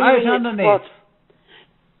 So why are you ringing at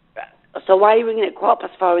So why are you ringing at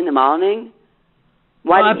 4:15 in the morning?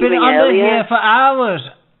 Why I've didn't you been ring under earlier? here for hours.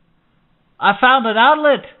 I found an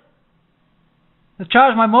outlet to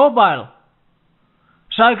charge my mobile.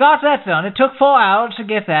 So I got that done. It took 4 hours to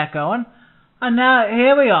get that going. And now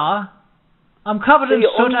here we are. I'm covered in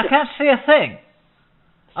soot. I can't see a thing.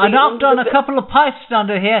 I knocked on a couple of pipes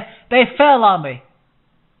under here. They fell on me.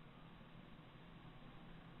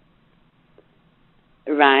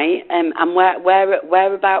 Right. And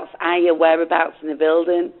whereabouts are you? Whereabouts in the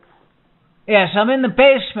building? Yes, I'm in the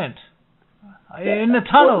basement. In the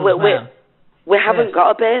tunnels, man. We haven't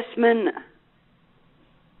got a basement.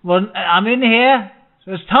 Well, I'm in here.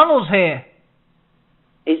 There's tunnels here.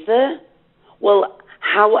 Is there? Well,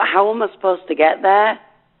 how am I supposed to get there?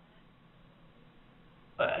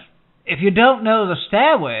 If you don't know the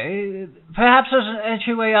stairway, perhaps there's an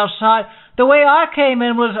entryway outside. The way I came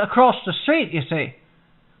in was across the street, you see.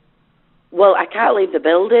 Well, I can't leave the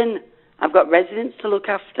building. I've got residents to look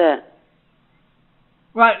after.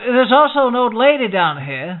 Right, there's also an old lady down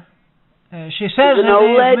here. She says there's an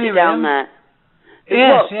old lady down there.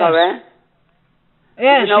 Yes. Sorry?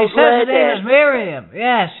 Yes, she says her name is Miriam.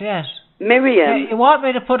 Yes. Miriam? You want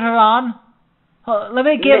me to put her on? Let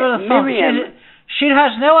me give her the phone. Miriam? She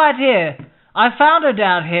has no idea. I found her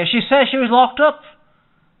down here. She says she was locked up.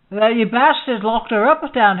 You bastards locked her up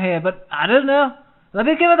down here, but I don't know. Let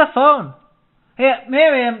me give her the phone. Here,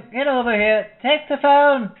 Miriam, get over here. Take the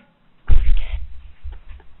phone.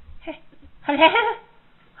 Hello?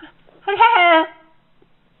 Hello?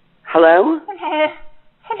 Hello? Hello?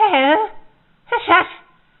 Hello? Who's that?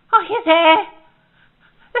 Are you there?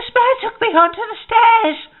 The spirit took me onto the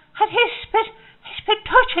stairs, and he's been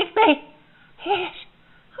touching me. Yes.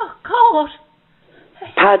 Oh, God.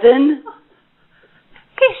 Pardon?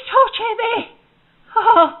 He's touching me.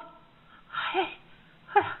 Oh.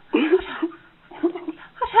 What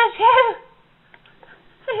I do?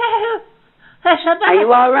 Hello? Are you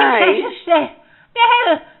all right?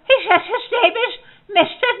 No, he says his name is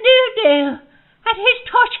Mr. Noo-Noo, and he's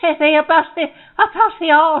touching me about the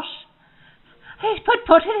arse. He's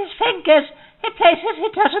putting his fingers in places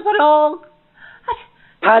it doesn't belong.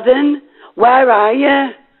 Pardon? Where are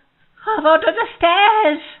you? I'm under the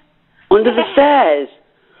stairs. Under the stairs?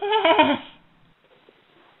 Yes.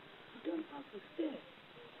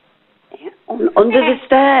 Under the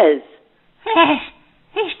stairs? Yes.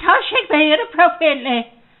 He's touching me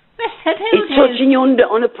inappropriately. Mr. Noo-Noo. He's touching you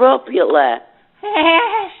inappropriately?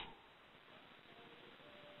 Yes.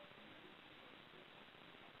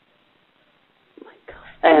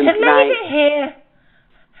 There's a lady here.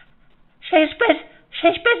 She's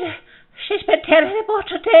been telling him what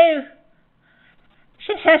to do.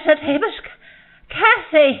 She says her name is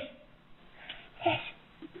Kathy. Yes.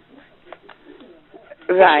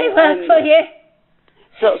 Right. Does she work for you?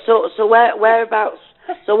 So whereabouts?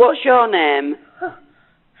 So what's your name?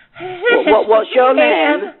 What's your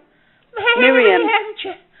name? Miriam.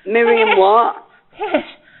 Miriam what? Yes,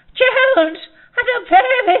 Jones. And I'm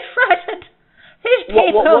very frightened. These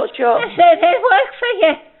people, they say they work for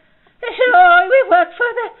you. They say, oh, we work for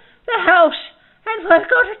the house, and we're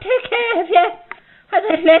going to take care of you. And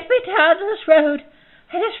they led me down this road,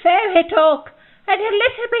 and it's very dark, and they're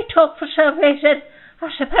letting me talk for some reason. I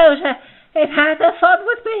suppose they've had their fun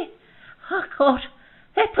with me. Oh, God.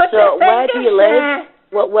 They put their fingers where do you live?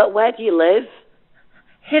 there. Where do you live?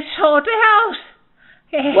 It's Haunted House.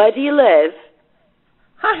 Yes. Where do you live?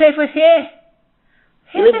 I live with you.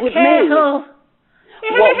 You live with me? Home.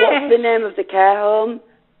 Yes. What's the name of the care home?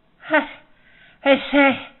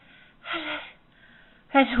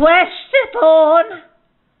 It's Westerbourne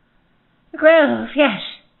Grove, yes.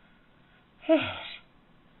 Yes.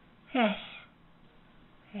 Yes.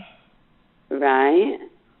 Yes. Right.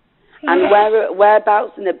 And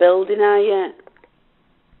whereabouts in the building are you?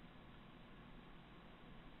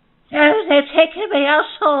 No, they've taken me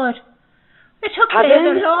outside. They took me in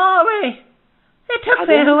the lorry. They took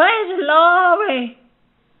me away in the lorry.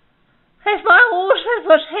 If my husband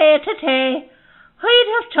was here today, he'd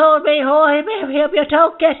have told me, oh, Miriam, you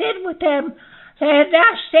don't get in with them. They're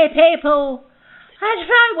nasty people. And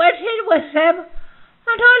I went in with them,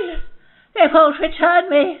 and they won't return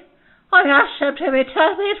me. I asked them to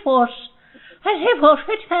return me at once, and they won't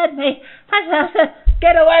return me. And I said,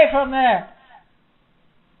 get away from there.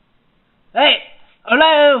 Hey,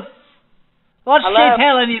 hello? What's she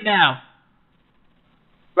telling you now?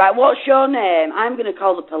 Right, what's your name? I'm going to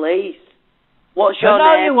call the police. What's your name?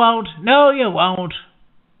 No, you won't. No, you won't.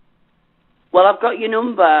 Well, I've got your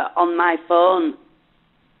number on my phone.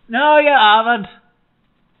 No, you haven't.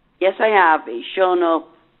 Yes, I have. It's shown up.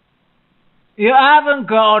 You haven't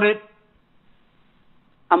got it.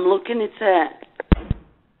 I'm looking at it.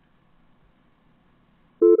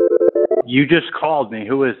 You just called me.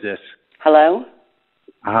 Who is this? Hello?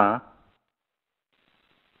 Uh-huh.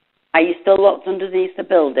 Are you still locked underneath the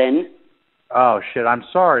building? Oh, shit. I'm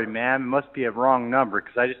sorry, ma'am. It must be a wrong number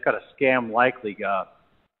because I just got a scam likely up.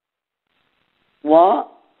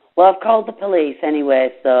 What? Well, I've called the police anyway,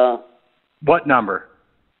 so... What number?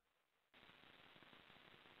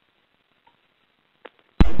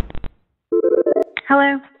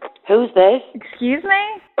 Hello? Who's this? Excuse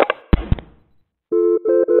me?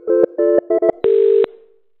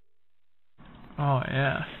 Oh,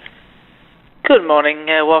 yeah. Good morning,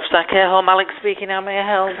 Wolfstack Care Home. Alex speaking. How may I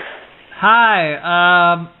help?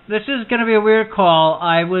 Hi. This is gonna be a weird call.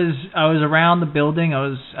 I was around the building. I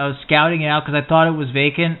was scouting it out because I thought it was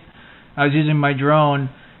vacant. I was using my drone,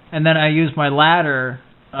 and then I used my ladder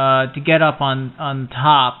to get up on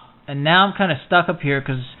top. And now I'm kind of stuck up here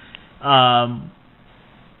because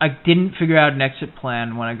I didn't figure out an exit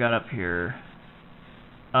plan when I got up here.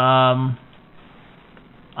 I'm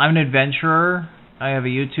an adventurer. I have a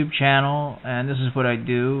YouTube channel, and this is what I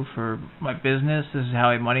do for my business. This is how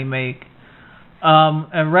I money make.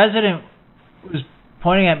 A resident was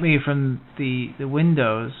pointing at me from the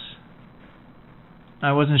windows,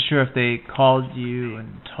 I wasn't sure if they called you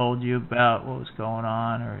and told you about what was going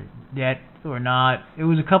on or not. It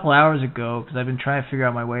was a couple hours ago because I've been trying to figure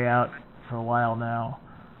out my way out for a while now.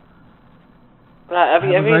 Right, have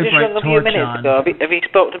you just rung a few minutes ago? Have you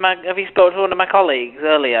spoke to one of my colleagues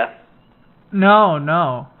earlier? No.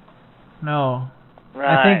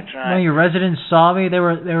 Right, I think when your residents saw me, they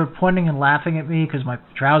were pointing and laughing at me because my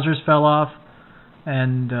trousers fell off,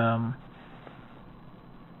 and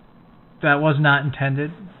that was not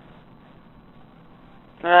intended.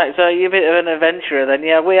 Right, so you're a bit of an adventurer then.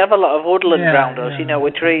 Yeah, we have a lot of woodland around us, you know,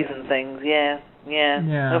 with trees and things. Yeah.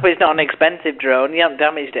 Hope it's not an expensive drone. You haven't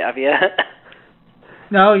damaged it, have you?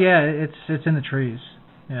 No, it's in the trees.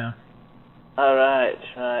 Yeah. All right.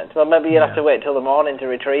 Well, maybe you'll have to wait till the morning to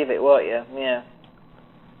retrieve it, won't you? Yeah.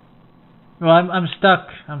 Well, I'm stuck.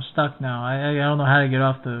 I'm stuck now. I don't know how to get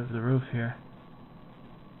off the roof here.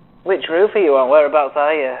 Which roof are you on? Whereabouts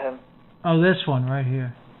are you? Oh, this one right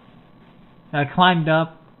here. I climbed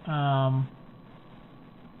up,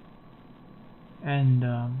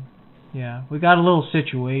 yeah, we got a little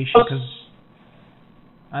situation because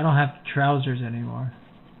I don't have trousers anymore.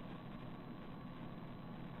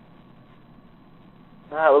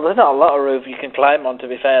 Right, well, there's not a lot of roof you can climb on, to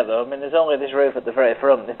be fair, though. I mean, there's only this roof at the very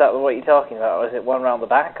front. Is that what you're talking about, or is it one round the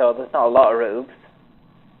back, or there's not a lot of roofs?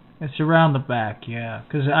 It's around the back, yeah,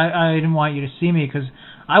 because I didn't want you to see me, because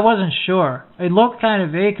I wasn't sure. It looked kind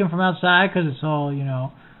of vacant from outside, because it's all, you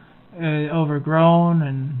know, overgrown,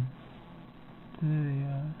 and...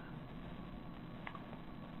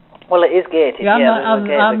 Well, it is gated. Yeah,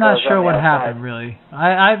 I'm not sure what happened, really.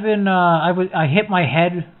 I hit my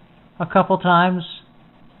head a couple times,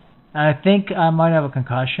 and I think I might have a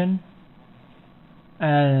concussion,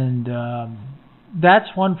 and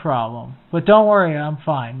that's one problem. But don't worry, I'm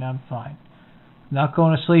fine. Not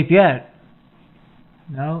going to sleep yet.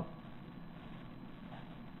 No.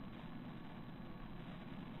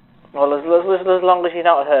 Well, as long as you're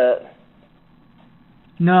not hurt.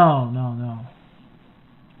 No.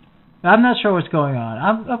 I'm not sure what's going on.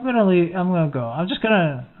 I'm gonna leave. I'm gonna go. I'm just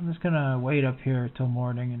gonna wait up here till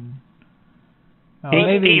morning and.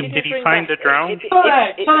 Maybe. Did he find the drone?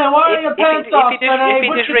 Sonny, why are your pants off, Sonny?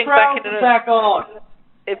 Put your trousers back on.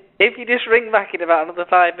 If you just ring back in about another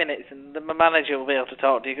 5 minutes, and my manager will be able to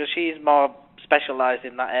talk to you, because she's more specialised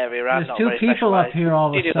in that area. There's two people up here all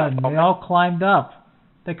of a sudden. They all climbed up.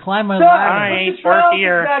 They climbed my ladder. Hi, we're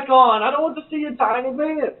here. Back on. I don't want to see your tiny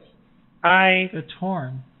bits. Hi. They're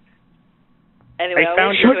torn. Anyway, I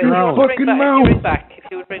found your fucking mouth. If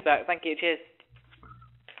you would ring back, thank you. Cheers.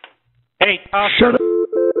 Hey, shut up.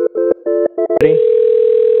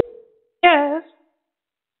 Yes.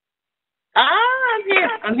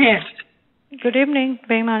 I'm here. Good evening,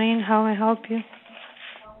 BenJammin. How may I help you?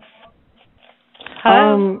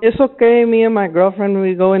 Hello? It's okay. Me and my girlfriend,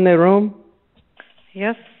 we go in the room.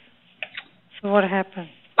 Yes. So what happened?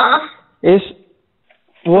 She's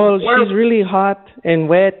really hot and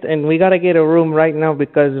wet, and we gotta get a room right now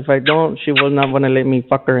because if I don't, she will not wanna let me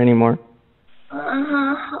fuck her anymore.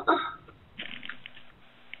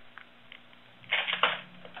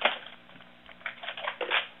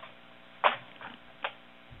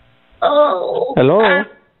 Oh. Hello?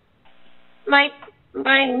 My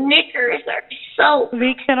knickers are so...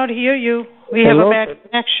 We cannot hear you. We have a bad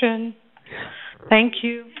connection. Thank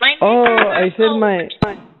you. I said my...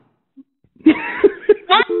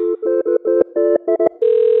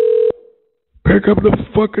 Pick up the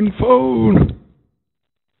fucking phone.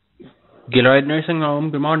 Gilroyd Nursing Home,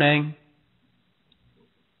 good morning.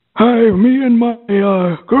 Hi, me and my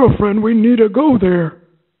girlfriend, we need to go there.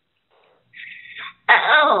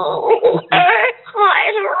 Oh,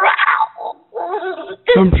 quite around.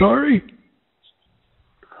 I'm sorry?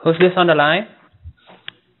 Who's this on the line?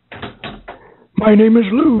 My name is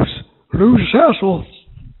Luz Sassel.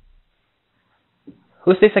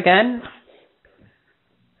 Who's this again?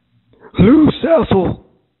 Luz Sassel.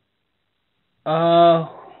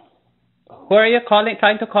 Who are you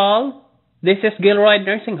trying to call? This is Gilroy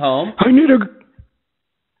Nursing Home. I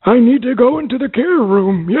need to go into the care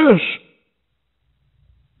room, yes.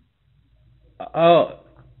 Oh,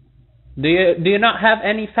 do you not have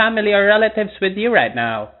any family or relatives with you right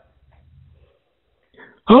now?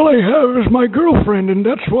 All I have is my girlfriend, and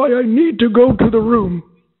that's why I need to go to the room.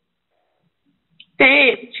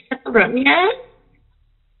 Hey, did you get the room yet?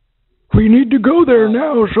 We need to go there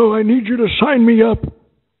now, so I need you to sign me up.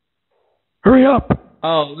 Hurry up.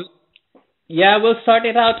 Oh, yeah, we'll sort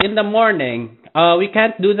it out in the morning. We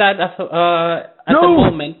can't do that at the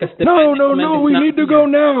moment. No, we need to go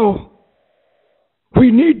now. We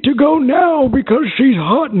need to go now because she's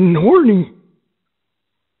hot and horny.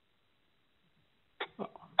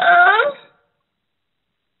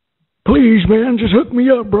 Please, man, just hook me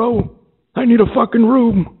up, bro. I need a fucking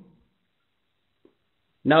room.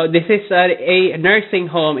 No, this is a nursing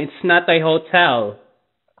home. It's not a hotel.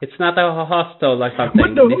 It's not a hostel or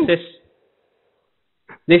something. No.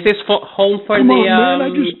 This is home for Come the on,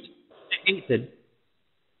 man, aged.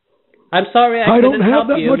 I'm sorry, I don't couldn't have help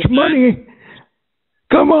that you. much money.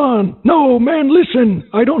 Come on. No, man, listen.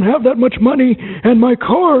 I don't have that much money, and my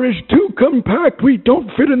car is too compact. We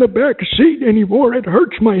don't fit in the back seat anymore. It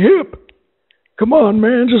hurts my hip. Come on,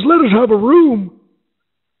 man, just let us have a room.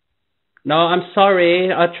 No, I'm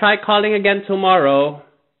sorry. I'll try calling again tomorrow.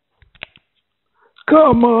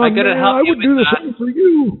 Come on, I couldn't man. help I you would with do the that. same for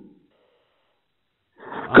you.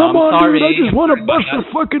 Come on, sorry. dude. I just want to bust a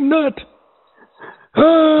fucking nut. No,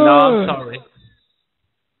 I'm sorry.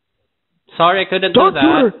 Sorry, I couldn't do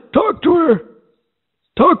that. Talk to her.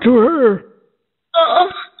 Talk to her. Oh,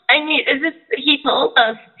 I mean, he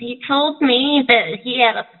told me that he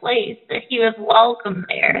had a place, that he was welcome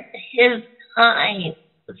there. His kind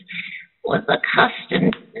was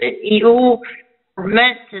accustomed, that you were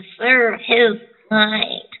meant to serve his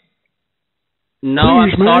kind. No,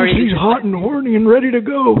 Please, I'm sorry. Man, she's hot and horny and ready to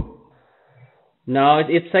go. No,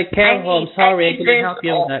 it's a care home. Sorry, I couldn't help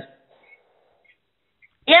you with that.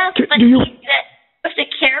 Yes, but you have to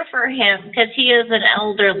care for him because he is an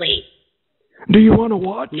elderly. Do you want to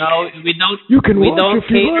watch? No, we don't. You can we watch don't if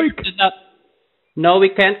you cater like. to that. No, we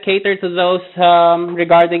can't cater to those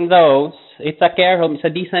regarding those. It's a care home. It's a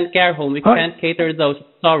decent care home. We can't cater to those.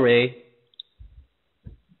 Sorry.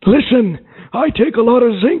 Listen, I take a lot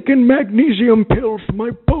of zinc and magnesium pills.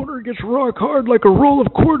 My boner gets rock hard like a roll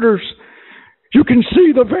of quarters. You can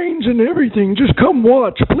see the veins and everything. Just come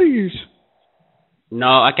watch, please. No,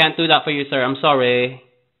 I can't do that for you, sir. I'm sorry.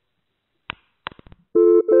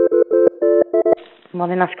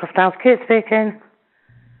 Morning, Ashcroft House. Kate speaking.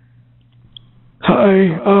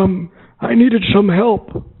 Hi, I needed some help.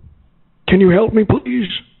 Can you help me, please?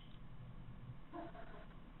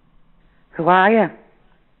 Who are you?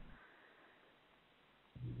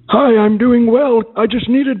 Hi, I'm doing well. I just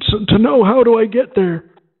needed to know, how do I get there?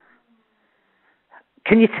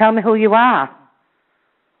 Can you tell me who you are?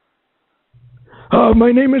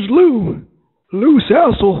 My name is Lou. Lou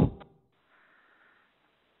Sassel.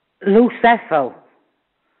 Lou Cecil.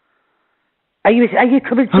 Are you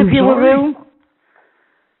coming to view a room?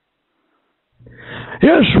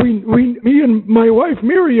 Yes, me and my wife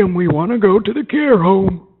Miriam, we want to go to the care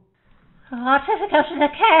home. I want to go to the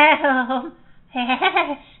care home.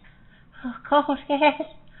 Yes. Oh, God, yes.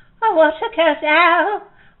 I want to go now.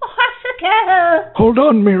 I want to go. Hold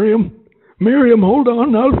on, Miriam. Miriam, hold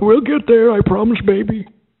on. We'll get there, I promise, baby.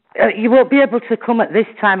 You won't be able to come at this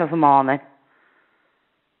time of the morning.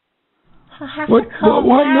 I have to come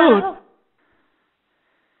why now.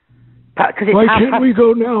 not? Why can't we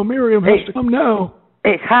go now? Miriam has to come now.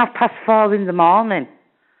 It's 4:30 in the morning.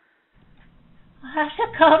 I have to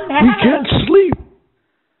come now. We can't sleep.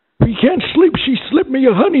 We can't sleep. She slipped me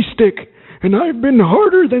a honey stick, and I've been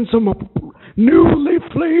harder than some newly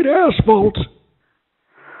flayed asphalt.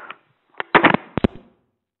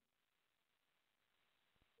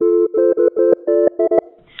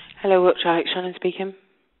 Hello, Wiltshire, Shannon speaking.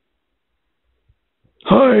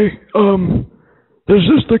 Hi, is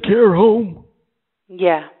this the care home?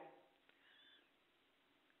 Yeah.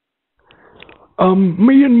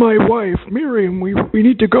 Me and my wife, Miriam, we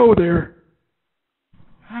need to go there.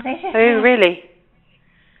 Oh, really?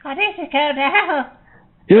 I need to go now.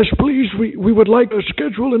 Yes, please, we would like to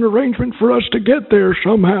schedule an arrangement for us to get there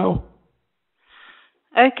somehow.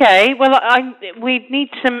 Okay, well, we need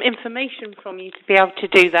some information from you to be able to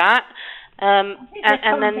do that. And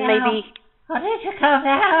then maybe... I need to go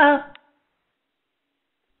now.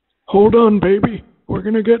 Hold on, baby. We're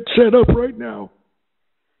going to get set up right now.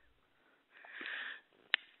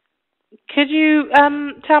 Could you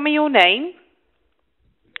tell me your name?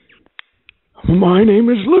 My name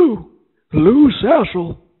is Lou. Lou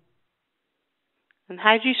Sassel. And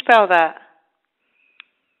how do you spell that?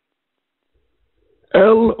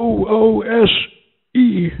 Loose.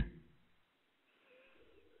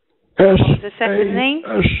 What's the second name?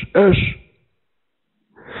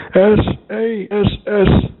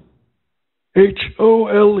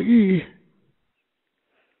 Sassshole.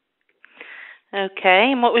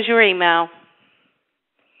 Okay, and what was your email?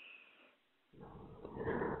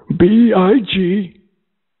 BIG.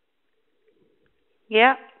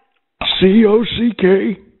 Yeah.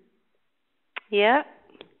 COCK. Yeah.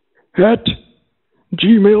 At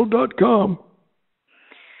gmail.com.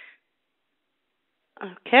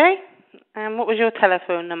 Okay. And what was your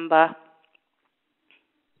telephone number?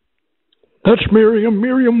 That's Miriam.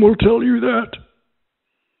 Miriam will tell you that.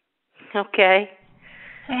 Okay.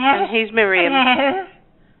 And who's Miriam?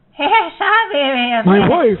 Yes, I'm Miriam. My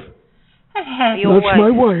wife. Your That's wife. my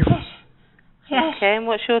wife. Yes. Okay, and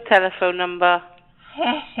what's your telephone number?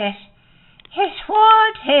 Yes. It's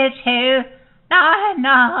 122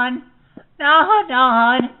 99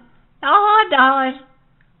 99.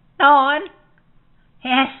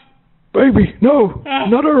 Yes. Baby, no. Yes.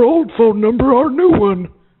 Not our old phone number, our new one.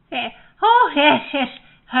 Oh, yes.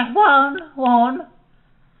 1 1 1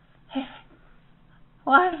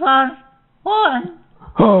 1 1.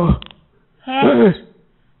 Oh. Yes.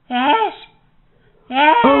 Yes.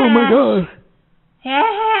 Yes. Oh, my God. Yes.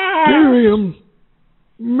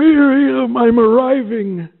 Miriam, I'm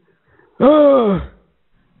arriving.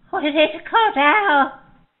 What is it called now?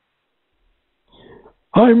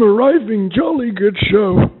 I'm arriving, jolly good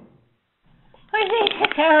show. What is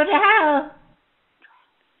it called now?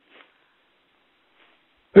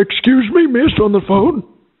 Excuse me, miss, on the phone?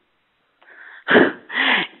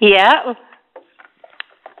 Yeah.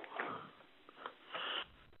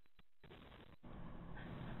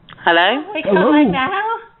 Hello? Hello?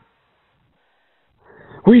 Now?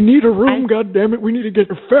 We need a room, goddammit. We need to get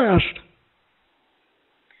there fast.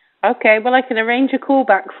 Okay, well, I can arrange a call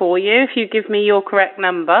back for you if you give me your correct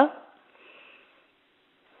number.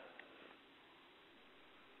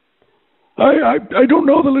 I don't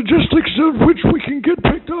know the logistics of which we can get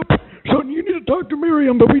picked up. So you need to talk to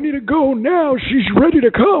Miriam, but we need to go now. She's ready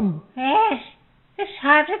to come. Yes, it's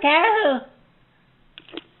time to go.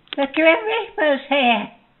 The Grim Reaper's here.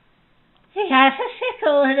 He has a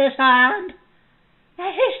sickle in his hand. That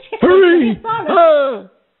is tickling Hurry! his bonnet.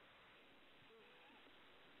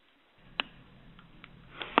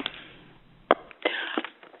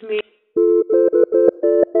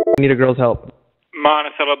 I need a girl's help.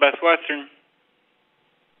 Monticello Best Western.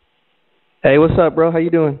 Hey, what's up, bro? How you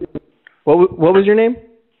doing? What was your name?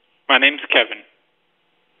 My name's Kevin.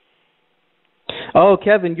 Oh,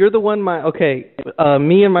 Kevin, you're the one.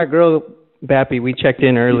 Me and my girl Bappy, we checked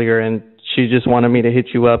in earlier, and she just wanted me to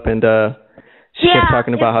hit you up, and she kept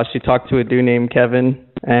talking about how she talked to a dude named Kevin,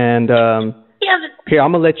 and here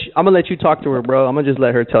I'm gonna let you talk to her, bro. I'm gonna just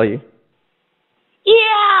let her tell you.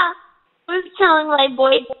 Yeah, I was telling my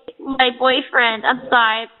boyfriend. I'm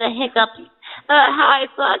sorry, the hiccups. How I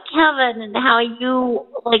saw Kevin and how you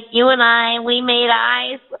and I, we made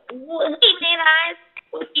eyes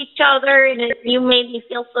with each other, and you made me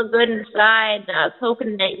feel so good inside. And I was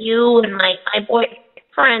hoping that you and my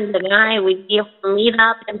boyfriend and I would be able to meet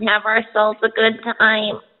up and have ourselves a good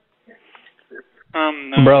time.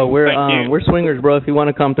 No, bro, we're swingers, bro. If you want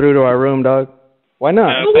to come through to our room, dog, why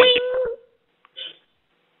not?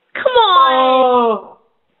 Come on.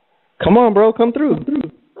 Come on, bro, come through.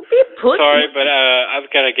 Sorry, but I've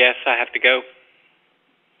got a guess. I have to go.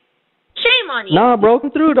 Shame on you. Nah, bro, come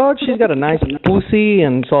through, dog. She's got a nice pussy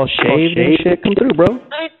and it's all shaved and shit. Come through, bro.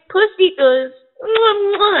 My pussy goes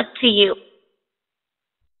to you.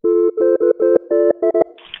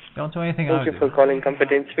 Don't do anything. Thank you for calling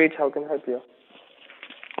Competent Speech. How can I help you?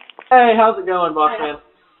 Hey, how's it going, Bossman?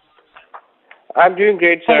 I'm doing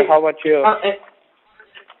great, sir. How about you?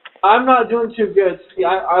 I'm not doing too good. See,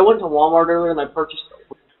 I went to Walmart earlier and I purchased a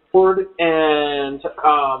board, and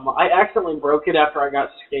I accidentally broke it after I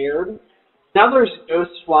got scared. Now there's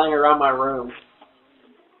ghosts flying around my room.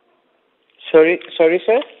 Sorry,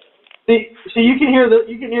 sir. See, you can hear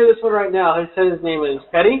this one right now. It says his name is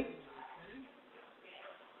Petty.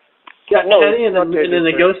 Got No, Petty, and then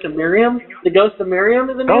the ghost of Miriam. The ghost of Miriam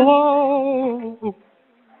is in there. Hello.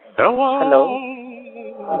 Hello.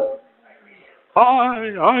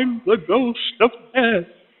 Hi, I'm the ghost of death.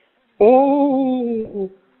 Oh.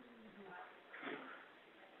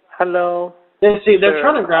 Hello. Yeah, see, they're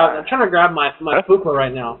trying to grab my pooper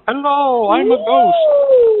right now. Hello, I'm a ghost.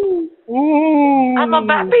 Ooh. I'm a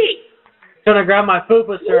baby. Trying to grab my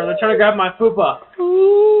poopa, sir. They're trying to grab my poopa.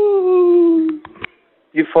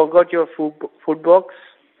 You forgot your food box?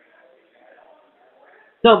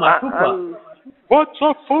 No, my poopa. What's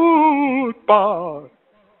a food box?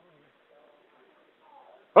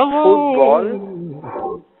 Hello.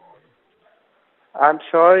 Football? I'm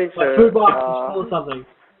sorry, sir. My food box is full of something.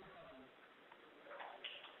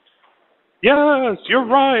 Yes, you're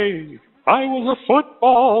right. I was a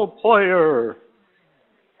football player.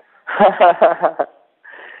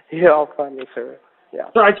 You're funny, sir. Yeah.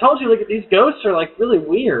 So I told you, look at these ghosts are like really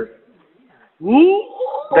weird. You're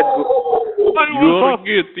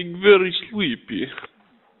getting very sleepy.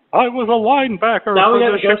 I was a linebacker now for we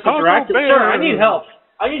have the a ghost of Chicago Dracula. Bears. Sir, I need help.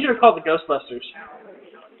 I need you to call the Ghostbusters.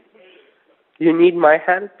 You need my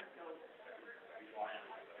help?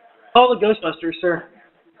 Call the Ghostbusters, sir.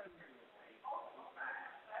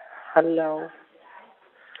 Hello.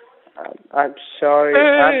 I'm sorry.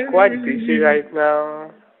 I'm quite busy right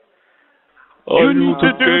now. You need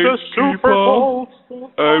to do the Super Bowl.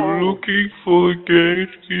 I'm looking for a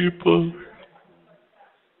gatekeeper.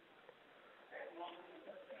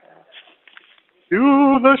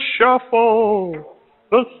 Do the shuffle.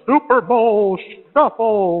 The Super Bowl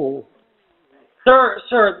shuffle.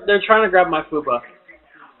 Sir, they're trying to grab my fupa.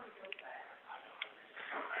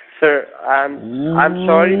 Sir, I'm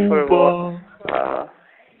sorry for what.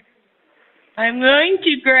 I'm going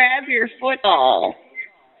to grab your football.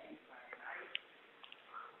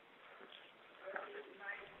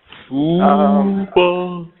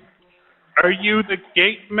 Are you the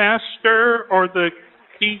gate master or the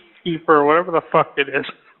key keeper, whatever the fuck it is?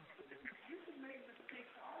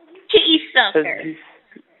 Key sucker.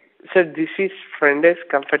 Sir, this is Friend's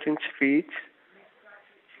Comforting Speech.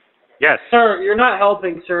 Yes. Sir, you're not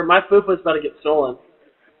helping, sir. My fupa's about to get stolen.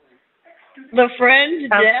 The friend's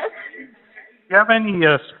desk? Do you have any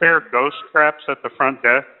spare ghost traps at the front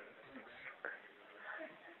desk?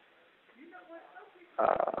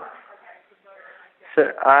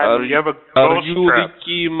 Sir, do you have a ghost Are you trap? the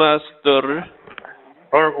key master?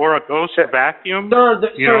 Or a ghost vacuum? Sir,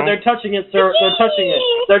 they're touching it, sir. They're touching it.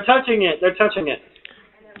 They're touching it. They're touching it.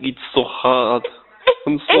 It's so hard.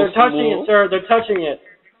 I'm so They're touching small. it, sir. They're touching it.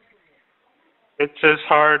 It's as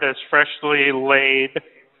hard as freshly laid.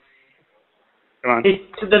 Come on.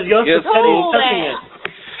 The ghost Yes, is touching it.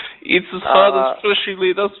 It's as hard as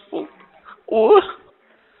freshly. That's full. Oh.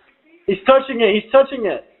 He's touching it. He's touching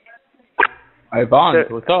it. I want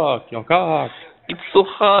to talk your cock. It's so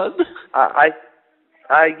hard.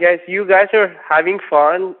 I guess you guys are having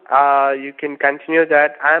fun. You can continue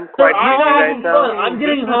that. I'm quite busy right now. I'm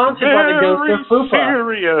getting haunted by the ghost of Fupa.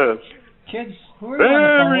 Serious. Kids, who are you on the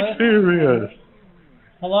phone Very with? serious.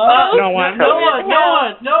 Hello? No one. Hello,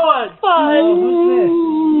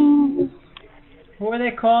 who's this? Who are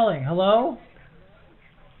they calling? Hello?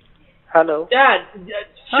 Hello. Dad,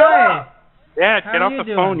 shut up. Dad, How get are off you the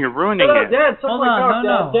doing? phone. You're ruining Shut up, it. Dad, suck Hold my on, cock,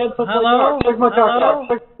 no. Dad, suck Hello? my cock, suck my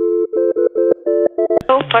cock, Dad.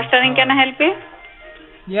 Oh, Fostering, can I help you?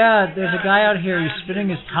 Yeah, there's a guy out here. He's spinning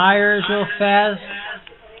his tires real fast.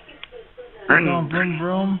 He's going vroom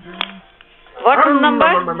vroom. What's his number?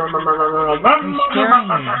 He's scaring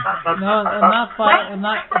me. No, I'm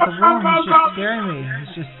not at the room. He's just scaring me.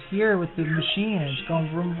 He's just here with the machine. It's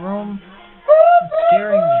going vroom vroom. It's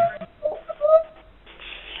scaring me.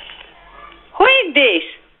 Who is this?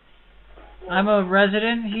 I'm a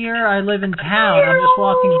resident here. I live in town. I'm just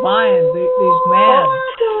walking by, and these men,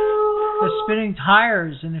 they're spinning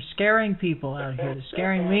tires, and they're scaring people out here. They're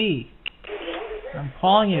scaring me. I'm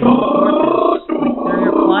calling you to report this. They're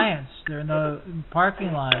your clients. They're in the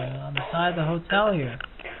parking lot on the side of the hotel here.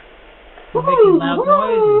 They're making loud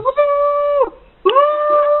noises.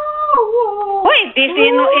 Who is this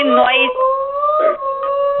in noise?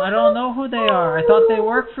 I don't know who they are. I thought they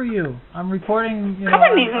worked for you. I'm reporting, I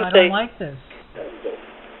don't like this.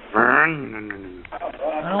 I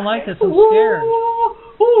don't like this. I'm scared.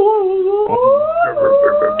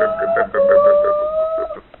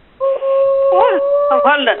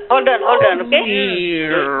 Hold on, okay?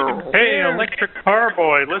 Hey, electric car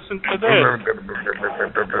boy, listen to this.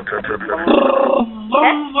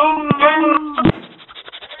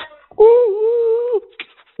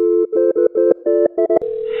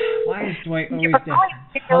 Why is Dwight always different?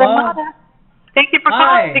 Hello? Thank you for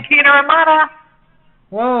calling Decatur Armada.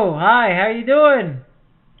 Whoa, hi, how you doing?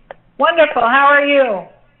 Wonderful, how are you?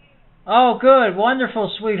 Oh, good, wonderful,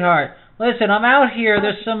 sweetheart. Listen, I'm out here,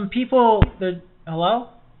 there's some people, hello?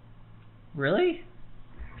 Really?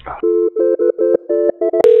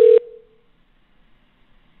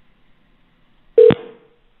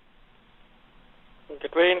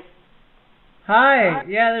 Green. Hi,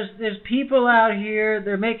 yeah, there's people out here,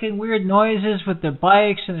 they're making weird noises with their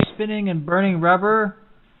bikes and they're spinning and burning rubber.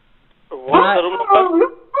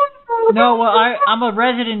 No, well, I'm a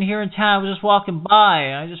resident here in town. I was just walking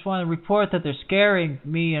by. I just want to report that they're scaring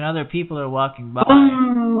me and other people that are walking by.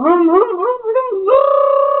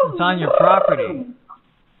 It's on your property.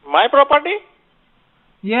 My property?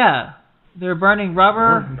 Yeah. They're burning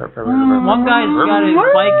rubber. One guy's got his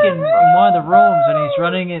bike in one of the rooms and he's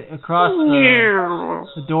running it across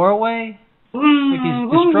the doorway. Like he's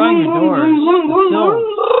destroying the doors.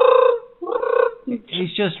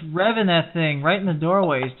 He's just revving that thing right in the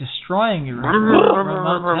doorway. He's destroying your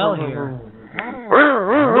motel here. Actually,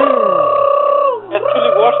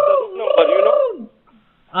 what's the number, you know?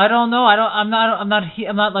 I don't know. I'm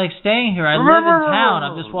not like staying here. I live in town.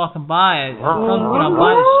 I'm just walking by. From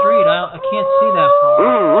by the street. I can't see that far.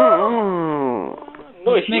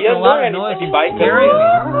 No, it's making a lot of noise. It's scaring me.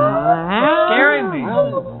 It's scaring me.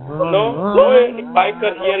 No, any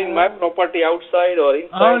biker here in my property outside or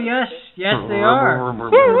inside? Oh yes, they are.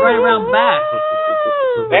 They're right around back.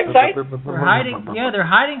 Backside? They're hiding. Yeah, they're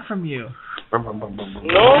hiding from you.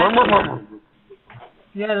 No.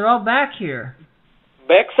 Yeah, they're all back here.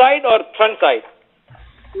 Backside or front side?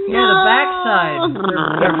 Yeah, the back side.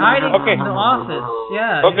 They're hiding in the office.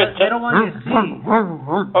 Yeah, they don't want you to see.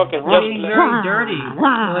 Okay, They're being very dirty.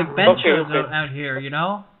 They're like benchers out here, you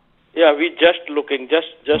know? Yeah, we just looking, just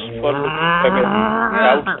for looking.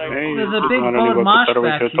 There's a big boat mosh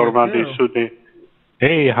back here, too.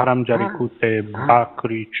 Hey, Haramjari Kute,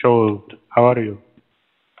 Bakri Chod. How are you?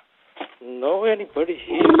 No anybody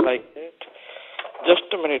here like that.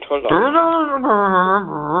 Just a minute, hold on.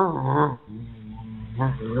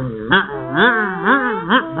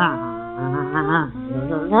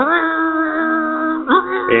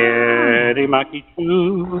 Very Maki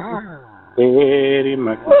very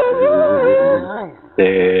Maki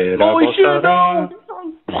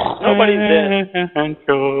Nobody's there.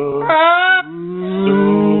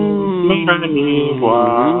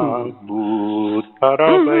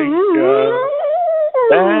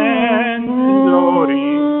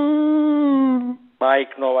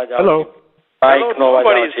 Mike Nova. Hello. Mike Nova.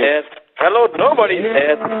 Nobody's here. Hello, nobody's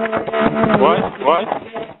here. What?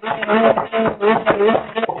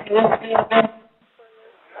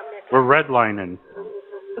 We're redlining.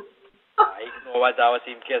 Mike Nova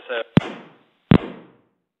Davasim Kesa.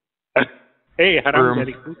 Hey, Haram.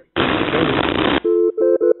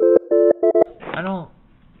 I don't.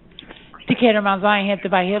 Decatur Mount Zion,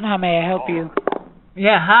 Hampton by Hilton. How may I help you?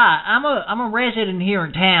 Yeah, hi. I'm a resident here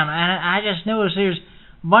in town, and I just noticed there's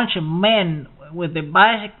a bunch of men with their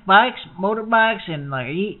bikes, motorbikes, and like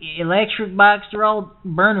electric bikes. They're all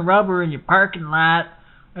burning rubber in your parking lot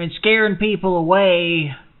and scaring people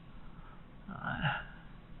away.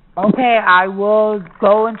 Okay, I will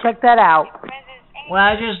go and check that out. Well,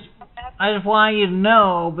 I just want you to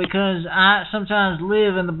know, because I sometimes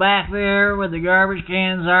live in the back there where the garbage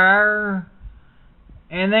cans are,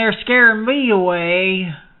 and they're scaring me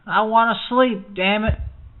away. I want to sleep, damn it.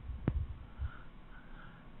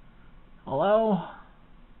 Hello?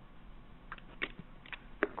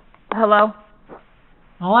 Hello?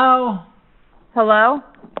 Hello? Hello?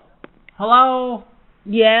 Hello?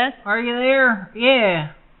 Yes? Are you there?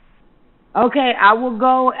 Yeah. Okay, I will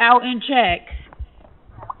go out and check.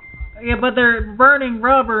 Yeah, but they're burning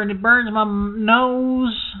rubber and it burns my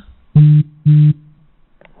nose.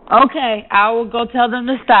 Okay, I will go tell them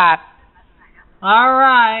to stop. All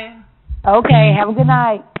right. Okay, have a good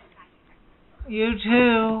night. You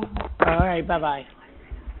too. All right, bye-bye.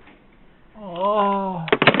 Oh.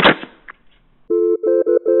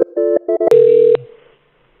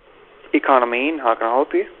 Economy, how can I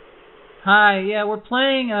help you? Hi, yeah, we're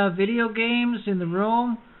playing video games in the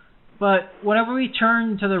room, but whenever we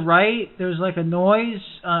turn to the right, there's like a noise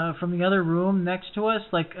from the other room next to us,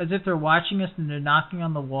 like as if they're watching us and they're knocking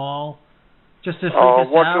on the wall just to freak us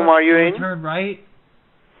out. What room are you in? Turn right.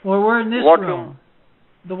 Well, we're in this room.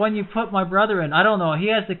 The one you put my brother in. I don't know. He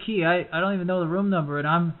has the key. I don't even know the room number,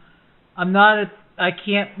 and I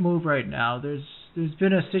can't move right now. There's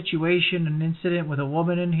been a situation, an incident with a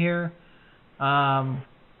woman in here.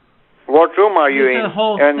 What room are you in? The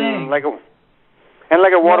whole thing. What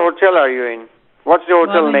hotel are you in? What's the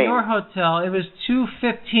hotel name? Your hotel. It was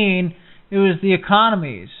 215. It was the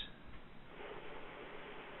Economies.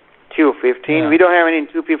 215. Yeah. We don't have any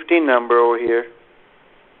 215 number over here.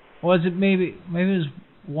 Was it maybe it was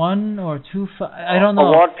 1 or 2? I don't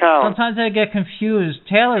know. What town? Sometimes I get confused.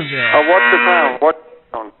 Taylorville. What's the town? What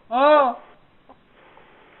town? Oh.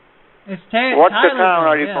 It's What's the town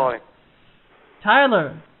are you calling?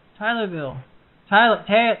 Tylerville.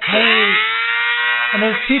 And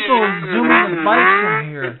there's people zooming with bikes from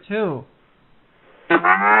here, too.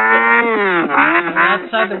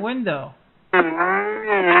 Outside the window.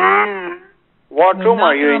 What room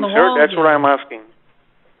are you in, sir? That's what I'm asking.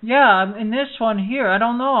 Yeah, I'm in this one here. I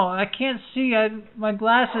don't know. I can't see. My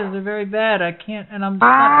glasses are very bad. I can't, and I'm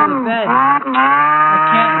stuck to the bed. I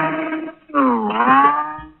can't.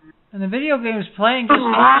 And the video game is playing just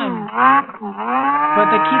fine. But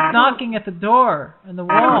they keep knocking at the door and the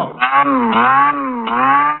wall.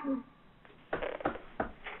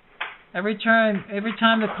 Every time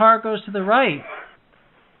the car goes to the right.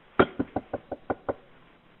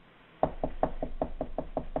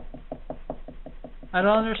 I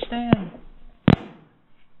don't understand.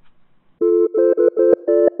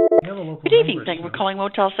 local Good evening. numbers. Thank you for calling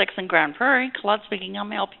Motel 6 in Grand Prairie. Claude speaking. How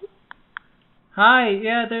may I help you? Hi,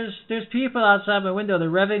 yeah, there's people outside my window. They're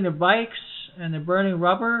revving their bikes and they're burning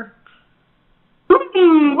rubber. Is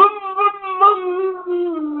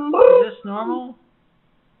this normal?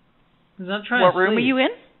 'Cause I'm trying What to room sleep. are you in?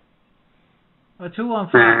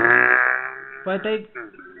 215. But they're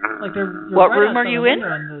What right room are outside you the in?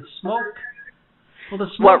 window, and the smoke. Well, the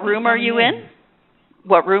smoke What is room are coming you in?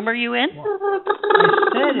 What room are you in? I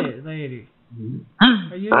said it, lady.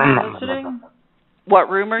 Are you not listening? What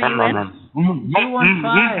room are you in?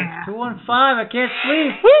 215. 215. I can't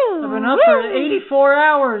sleep. I've been up for 84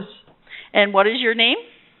 hours. And what is your name?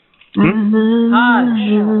 Hodge.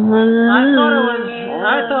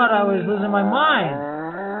 I thought I was losing my mind.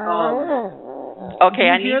 Okay,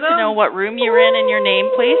 I need to know what room you're in and your name,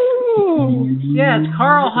 please. Yeah, it's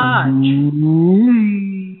Carl Hodge.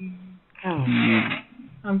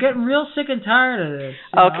 I'm getting real sick and tired of this.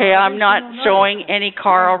 Okay, I'm not showing any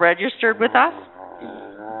Carl registered with us.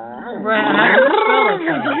 Right, how do you spell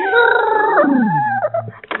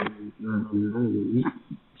it?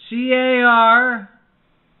 C-A-R-L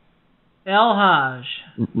Hodge.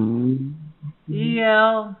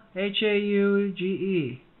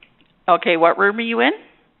 E-L-H-A-U-G-E. Okay, what room are you in?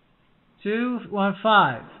 215,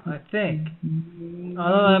 I think.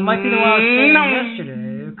 Although it might be the one I was saying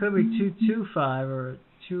yesterday. It could be 225 or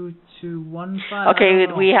 2215. Okay,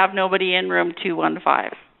 we have nobody in room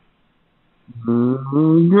 215. Am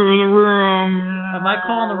I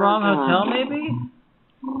calling the wrong hotel, maybe?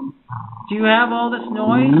 Do you have all this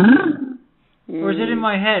noise? Or is it in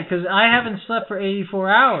my head? Because I haven't slept for 84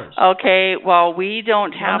 hours. Okay, well, we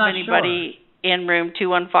don't have not anybody in room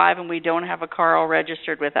 215, and we don't have a Carl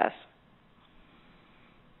registered with us.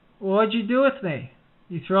 What'd you do with me?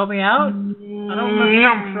 You throw me out? I don't remember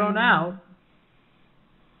being thrown out.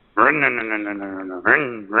 What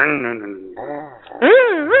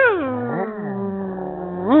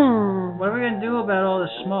are we going to do about all the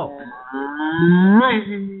smoke?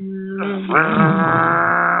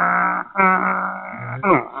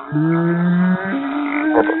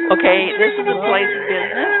 Okay, this is a place of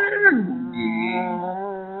business.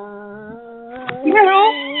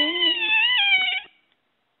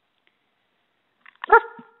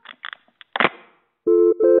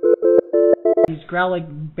 He's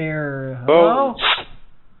growling bear. Hello?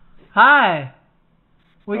 Hi.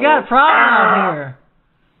 We got a problem out here.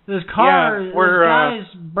 This car, this guy's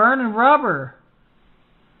burning rubber.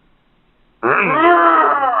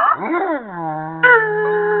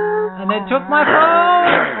 And they took my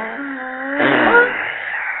phone.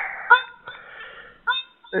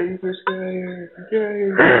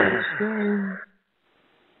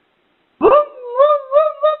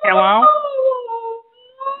 Hello?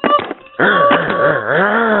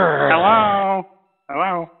 Hello?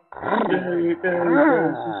 Hello?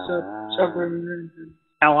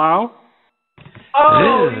 Hello?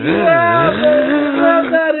 Oh, yeah,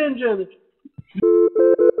 that engine.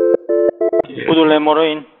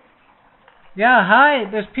 Yeah, hi.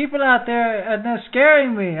 There's people out there and they're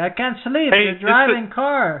scaring me. I can't sleep. Hey, they're driving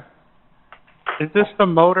car. Is this the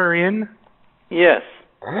motor inn? Yes.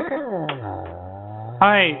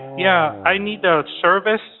 Hi, yeah, I need a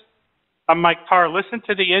service on my car. Listen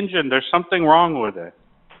to the engine. There's something wrong with it.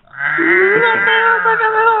 Listen.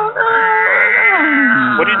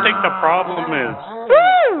 What do you think the problem is?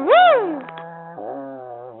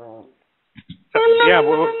 Yeah,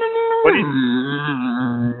 what do you...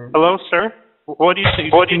 Hello, sir? What do you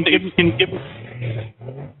think? What do you think?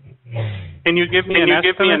 Can you give me an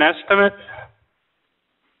estimate?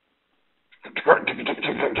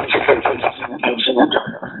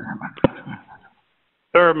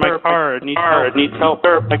 Sir, my car needs help.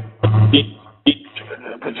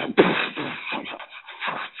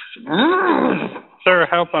 Sir,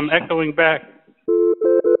 help, I'm echoing back.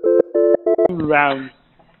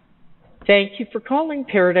 Thank you for calling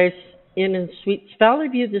Paradise Inn and Suites Valley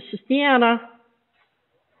View. This is Deanna.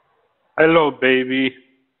 Hello, baby.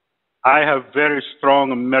 I have very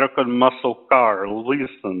strong American muscle car.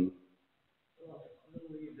 Listen.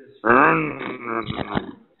 How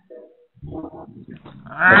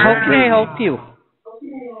can I help you?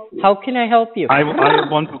 How can I help you? I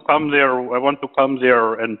want to come there. I want to come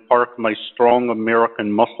there and park my strong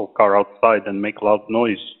American muscle car outside and make loud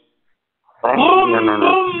noise.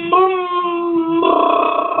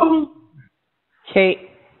 Okay,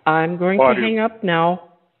 I'm going to hang up now.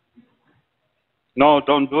 No,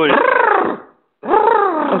 don't do it.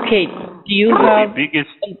 Okay, do you have a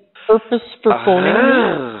purpose for phoning me?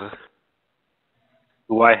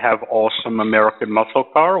 Do I have awesome American muscle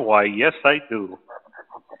car? Why, yes, I do.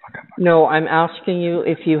 No, I'm asking you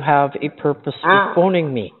if you have a purpose for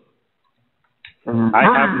phoning me. I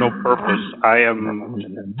have no purpose. I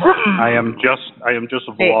am just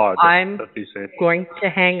a Vlad. I'm going to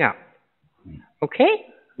hang up. Okay?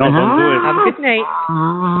 No, don't do it. Have a good night.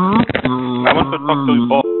 I want to talk to you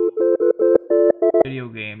both. Video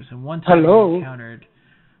games, and one time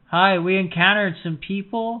we encountered some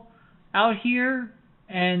people out here,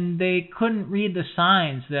 and they couldn't read the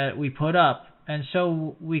signs that we put up, and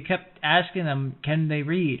so we kept asking them, can they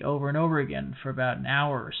read, over and over again for about an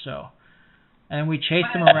hour or so. And we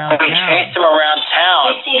chased them around town.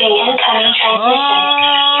 Receiving incoming transmission.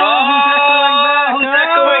 Who's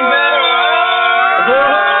echoing back?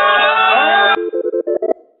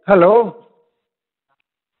 Hello?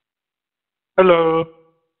 Hello.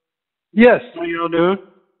 Yes. How you doing?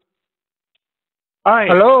 Hi.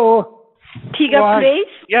 Hello? Tiga, please?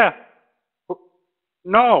 Yeah.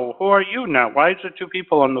 No, who are you now? Why is there two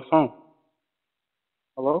people on the phone?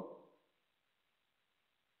 Hello?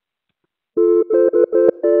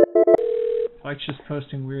 Mike's just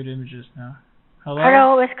posting weird images now. Hello?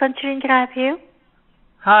 Hello, West Country, can I help you?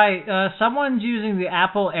 Hi, someone's using the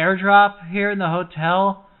Apple AirDrop here in the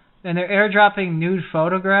hotel, and they're airdropping nude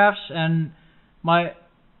photographs, and my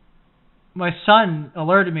son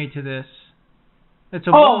alerted me to this. It's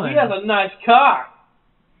a woman. Oh, he has a nice cock.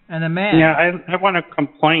 And a man. Yeah, I want to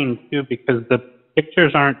complain, too, because the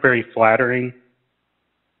pictures aren't very flattering.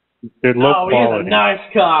 They're low quality. He has a nice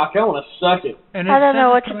cock. I want to suck it. And I don't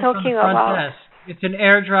know what you're talking about. Desk. It's an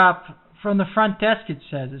airdrop from the front desk, it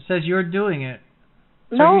says. It says you're doing it.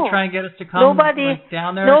 So no. you try and get us to come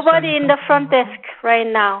down there? Nobody in the front desk right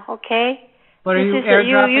now, okay? But are you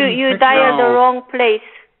airdropping you dialed the wrong place.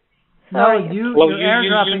 Sorry. No, you're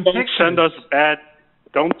airdropping don't pictures.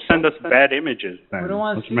 Don't send us bad images. We don't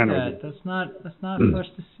want to see that. That's not for us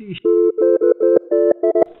to see.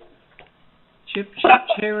 Chip,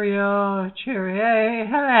 cheerio, cheerio.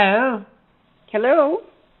 Hello. Hello.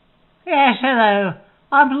 Yes, hello.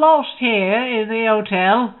 I'm lost here in the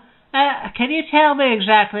hotel. Can you tell me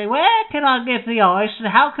exactly where can I get the ice and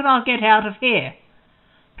how can I get out of here?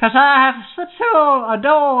 Because I have a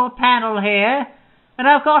door panel here, and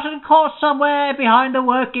I've gotten caught somewhere behind the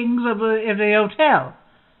workings of the hotel,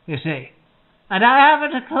 you see. And I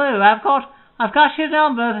haven't a clue. I've got your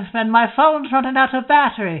number, and my phone's running out of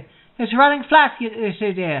battery. It's running flat, you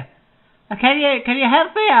see, dear. Can you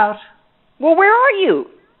help me out? Well, where are you?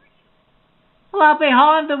 Well, I'm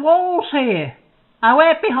behind the walls here. I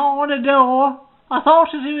went behind the door. I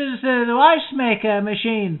thought it was the ice maker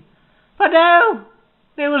machine. But no,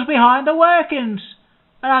 it was behind the workings.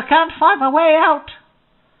 And I can't find my way out.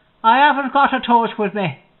 I haven't got a torch with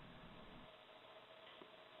me.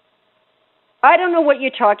 I don't know what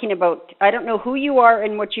you're talking about. I don't know who you are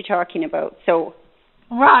and what you're talking about, so...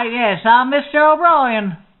 Right, yes, I'm Mr.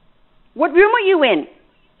 O'Brien. What room are you in?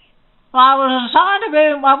 Well, I was assigned a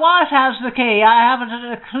room. My wife has the key. I haven't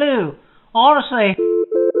a clue. Honestly.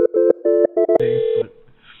 But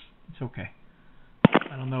it's okay.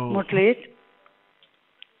 I don't know.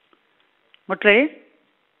 Motel?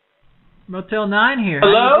 Motel 9 here.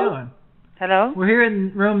 Hello? How you doing? Hello? We're here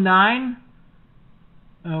in room 9.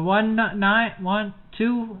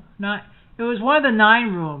 129. It was one of the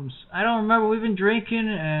 9 rooms. I don't remember. We've been drinking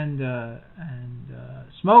and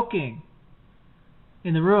smoking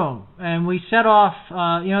in the room, and we set off.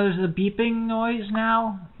 There's a beeping noise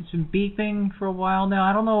now. It's been beeping for a while now.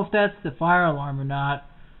 I don't know if that's the fire alarm or not.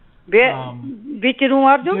 Which room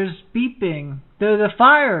are you? There's beeping. The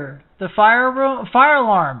fire alarm. That's the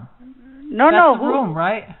room,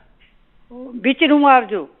 right? Which room are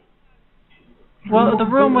you? Well, the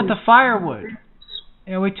room with the firewood.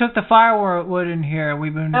 We took the firewood in here.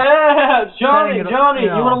 We've been. Johnny, you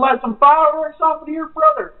want to light some fireworks off of your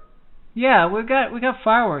brother? Yeah, we got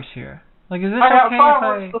fireworks here. Like, is this I okay have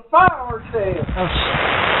fireworks. The fireworks sale.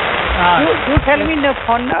 You tell me the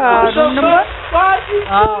phone room number?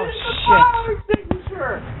 Fireworks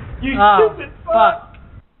signature. You stupid fuck!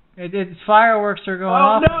 It's fireworks are going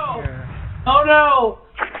off here. Oh no!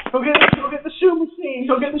 Go get the shoe machine.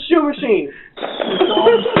 Go get the shoe machine.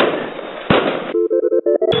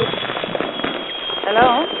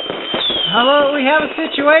 Hello, we have a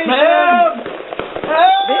situation. Help!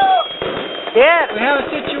 Yes. We have a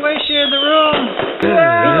situation in the room.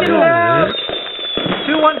 215.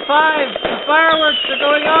 The fireworks are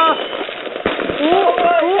going off.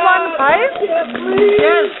 215?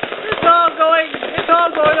 Yes. It's all going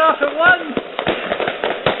off at once.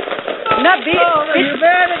 Not the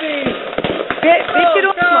humanity.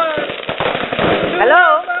 God.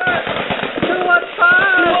 Hello?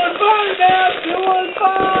 215 now.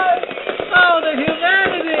 215. Oh, the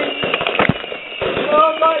humanity.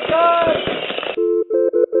 my God!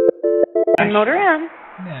 Motor M.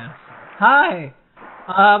 Yeah. Hi.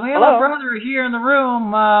 We have a brother here in the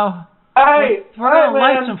room. Hey, we're gonna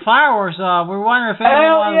light some fireworks. We're wondering if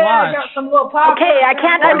anyone wants to watch. I got some little pop. Okay, I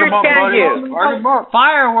can't understand you.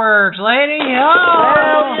 Fireworks, lady. Oh,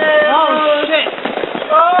 Hell yeah. Oh shit.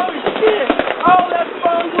 Oh shit. Oh, that's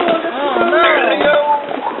fun.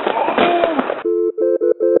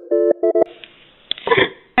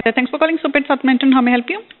 Thanks for calling Super Southminton. How may I help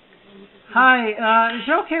you? Hi. Is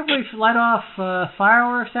it okay if we light off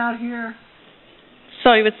fireworks out here?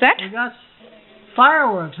 Sorry, what's that? We got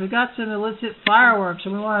fireworks. We got some illicit fireworks,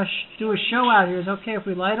 and we want to do a show out here. Is it okay if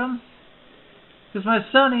we light them? Because my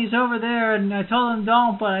son, he's over there, and I told him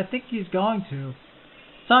don't, but I think he's going to.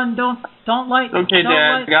 Son, don't light. Okay,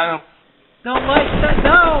 Dad, got him. Don't light that.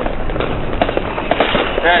 No.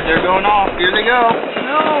 Dad, they're going off. Here they go.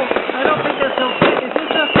 No, I don't think that's okay. Is this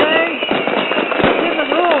okay? He's in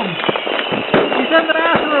the room. He's in the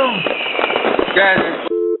bathroom. Dad.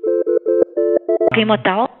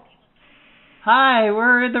 Hi,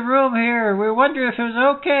 we're in the room here. We're wondering if it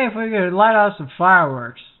was okay if we could light off some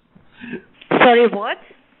fireworks. Sorry, what?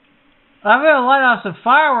 I'm going to light off some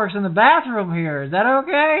fireworks in the bathroom here. Is that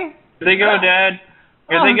okay? Here they go, Dad.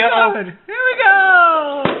 Here they go. Good. Here we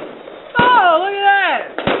go. Oh, look at that.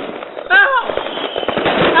 Oh.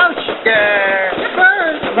 Ouch. Yeah. It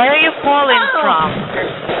burns. Where are you calling from?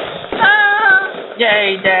 Ah.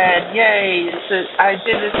 Yay, Dad. Yay. I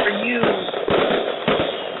did it for you.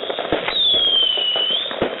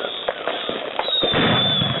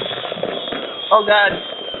 Oh, God.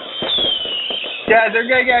 Dad, they're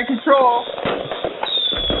getting out of control.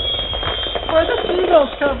 Where the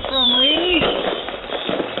seagulls come from, lady?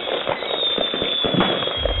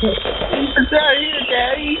 Get out of here,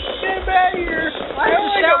 Daddy. Get him out of here. Why is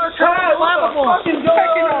the shower curtain flammable? Fucking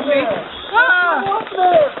pecking on me. Ah! What's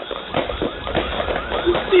there?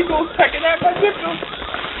 These seagulls pecking at my nipples.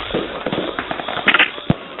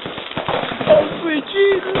 Oh, sweet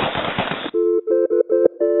Jesus.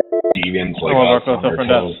 Deviants like us on their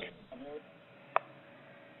toes.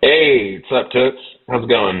 Hey, what's up, Toots? How's it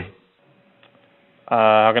going?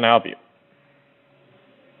 How can I help you?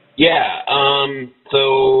 Yeah,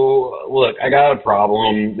 so, look, I got a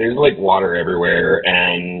problem. There's, like, water everywhere,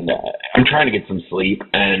 and I'm trying to get some sleep,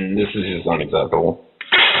 and this is just unacceptable.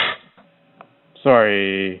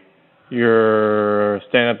 Sorry, you're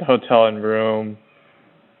staying at the hotel in room?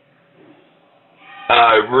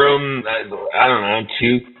 Room, I don't know,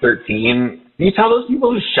 213. Can you tell those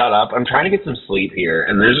people to shut up? I'm trying to get some sleep here,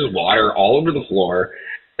 and there's just water all over the floor,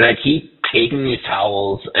 and I keep taking these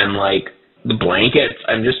towels and, like, the blankets.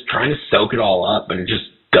 I'm just trying to soak it all up, and it just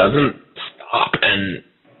doesn't stop. And,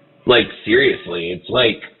 like, seriously, it's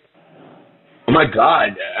like, oh my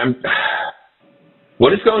God,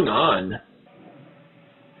 what is going on?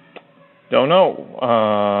 Don't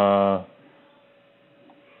know.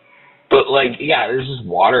 But, like, yeah, there's just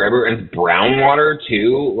water everywhere, and it's brown water,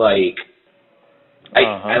 too. Like,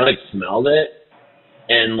 I like, smelled it,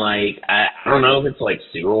 and, like, I don't know if it's, like,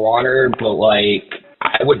 sewer water, but, like,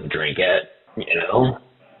 I wouldn't drink it, you know?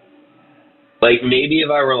 Like, maybe if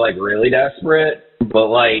I were, like, really desperate, but,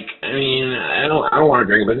 like, I mean, I don't want to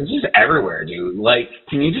drink it, but it's just everywhere, dude. Like,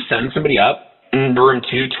 can you just send somebody up in room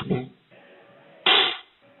 2?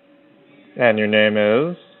 And your name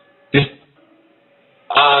is?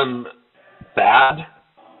 Bad?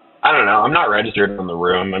 I don't know. I'm not registered in the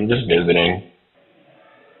room. I'm just visiting.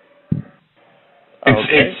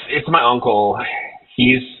 Okay. It's my uncle.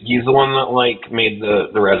 He's the one that, like, made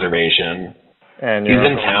the reservation. And he's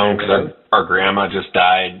in town because our grandma just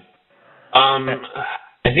died. I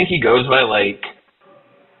think he goes by, like,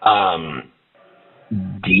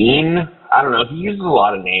 Dean. I don't know. He uses a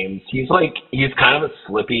lot of names. He's kind of a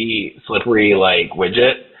slippery, like,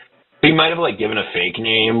 widget. He might have, like, given a fake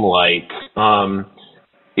name, like,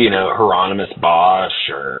 you know, Hieronymus Bosch,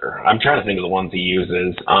 or I'm trying to think of the ones he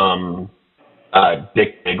uses.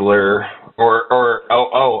 Dick Bigler, or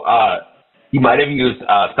he might have used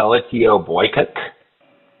Fellatio Boycock.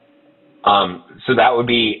 So that would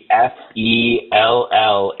be Fellatio,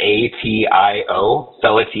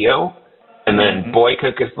 Fellatio, and then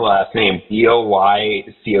Boycock is the last name,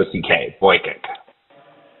 Boycock, Boycock.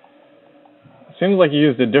 Seems like you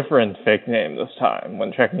used a different fake name this time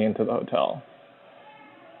when checking into the hotel.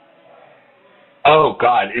 Oh,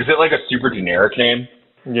 God. Is it like a super generic name?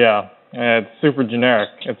 Yeah, it's super generic.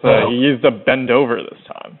 It's he used a bend over this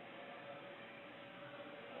time.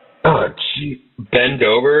 Oh, gee. Bend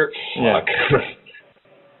over? Yeah. Fuck.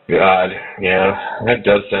 God, yeah. That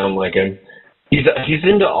does sound like him. He's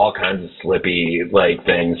into all kinds of slippy, like,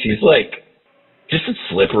 things. He's just a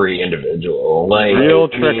slippery individual. Like, real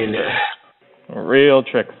trickster. Real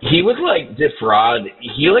trickster. He would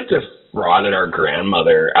defrauded our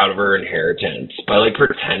grandmother out of her inheritance by like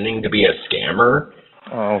pretending to be a scammer.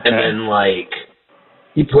 Oh, okay. And then like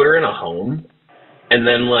he put her in a home and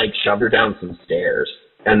then like shoved her down some stairs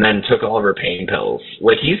and then took all of her pain pills.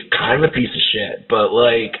 Like, he's kind of a piece of shit, but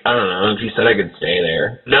like, I don't know, he said I could stay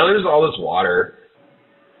there. Now there's all this water.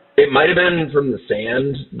 It might have been from the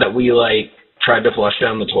sand that we like tried to flush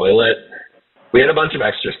down the toilet. We had a bunch of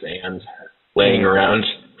extra sand laying around.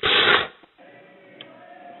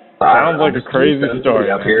 Sounds like a crazy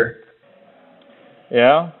story up here.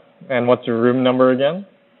 Yeah? And what's your room number again?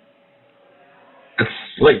 It's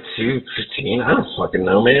like 215. I don't fucking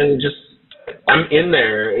know, man. I'm in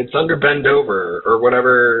there. It's under Bend Over or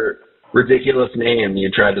whatever ridiculous name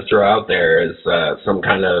you tried to throw out there as some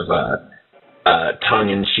kind of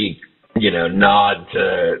tongue-in-cheek, nod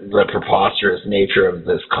to the preposterous nature of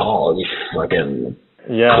this call. You fucking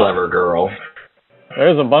clever girl.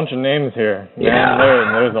 There's a bunch of names here. Yeah.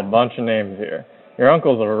 There's a bunch of names here. Your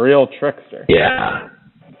uncle's a real trickster. Yeah.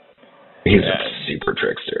 He's a super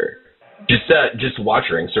trickster. Just watch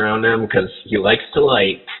drinks around him, because he likes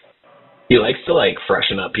to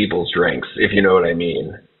freshen up people's drinks, if you know what I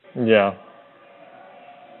mean. Yeah.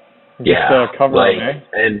 Just cover him, eh?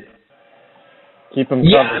 And keep him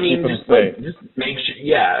covered, keep him safe. Just make sure,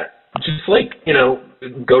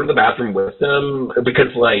 go to the bathroom with them,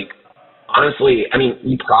 because honestly,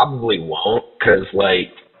 he probably won't, because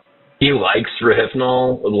he likes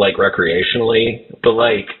Rohypnol recreationally, but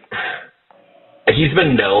he's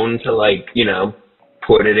been known to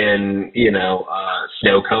put it in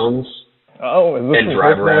snow cones. Oh, is this and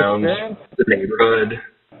drive around the neighborhood.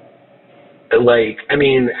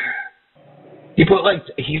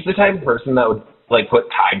 He's the type of person that would put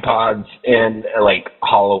Tide Pods in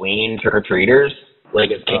Halloween trick-or-treaters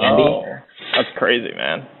as candy. Oh, that's crazy,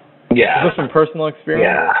 man. Yeah. Is this from personal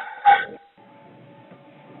experience? Yeah.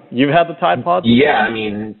 You've had the Tide Pods? Yeah,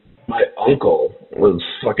 my uncle was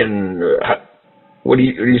fucking... What are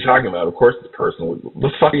you talking about? Of course it's personal. What the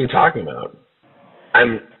fuck are you talking about?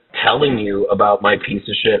 I'm telling you about my piece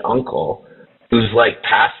of shit uncle who's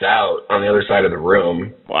passed out on the other side of the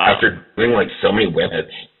room after doing so many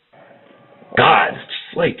whippets. God,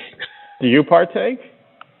 it's do you partake?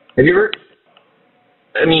 Have you ever...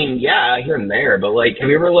 yeah, here and there, but have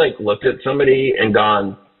you ever looked at somebody and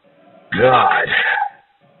gone, God,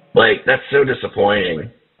 that's so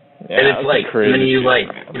disappointing. Yeah, and it's and then you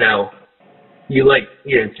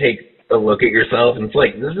take a look at yourself and it's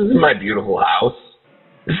this isn't my beautiful house.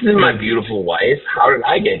 This isn't my beautiful wife. How did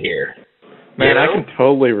I get here? Man, I can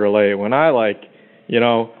totally relate. When I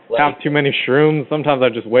have too many shrooms, sometimes I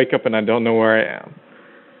just wake up and I don't know where I am.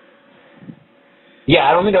 Yeah,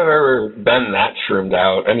 I don't think I've ever been that shroomed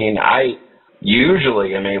out. I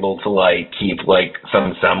usually am able to keep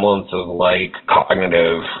some semblance of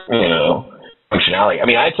cognitive, functionality.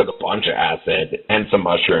 I took a bunch of acid and some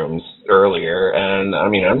mushrooms earlier, and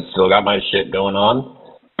I've still got my shit going on.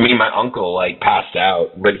 My uncle passed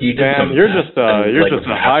out, but he did some. You're just a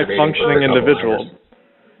high functioning individual.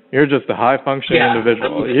 You're just a high functioning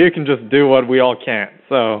individual. You can just do what we all can't.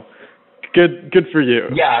 So good for you.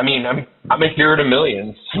 Yeah, I'm a hero to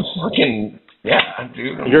millions. Fucking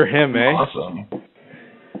dude. You're him, eh? Awesome.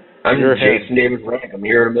 I'm Jason David Frank. I'm a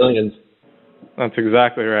hero to millions. That's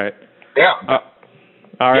exactly right. Yeah.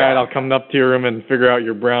 All right, I'll come up to your room and figure out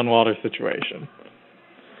your brown water situation.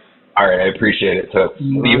 All right, I appreciate it. So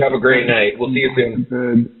you have a great night. We'll see you soon.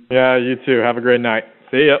 Good. Yeah, you too. Have a great night.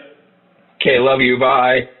 See ya. Okay, love you.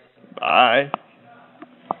 Bye. Bye.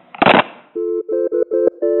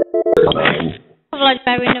 Hello,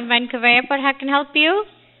 BrianN in Vancouver Airport. How can I help you?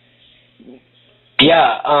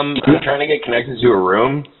 Yeah, I'm trying to get connected to a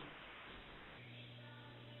room.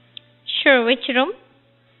 Sure, which room?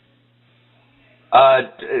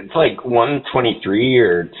 It's 123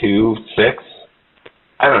 or 26.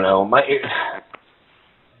 I don't know. My.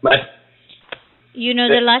 You know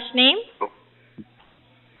the last name?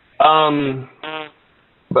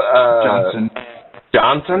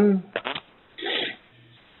 Johnson.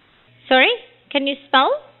 Sorry, can you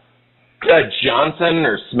spell? Johnson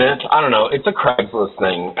or Smith. I don't know. It's a Craigslist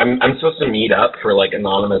thing. I'm supposed to meet up for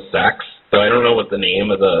anonymous sex, so I don't know what the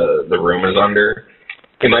name of the room is under.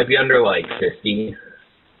 It might be under 50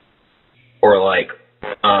 or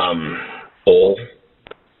full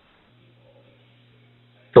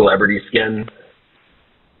celebrity skin.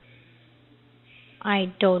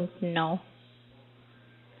 I don't know.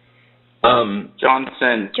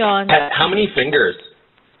 Johnson. John. How many fingers?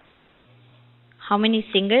 How many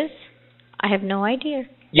fingers? I have no idea.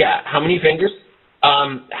 Yeah, how many fingers?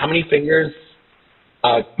 How many fingers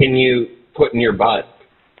can you put in your butt?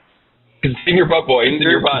 It's in your butt, boy. It's in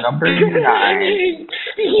your butt. Number 9.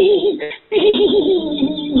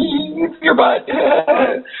 It's in your butt.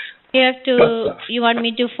 You want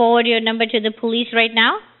me to forward your number to the police right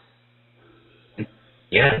now?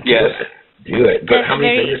 Yeah. Yes. Do it. But how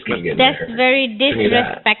many fingers can you get in there? That's very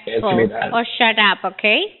disrespectful. Or shut up,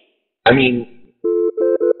 okay? I mean...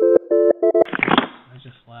 I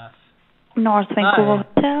just laugh. North Vancouver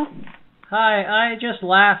Hotel. Hi, I just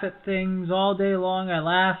laugh at things all day long. I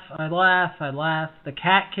laugh. The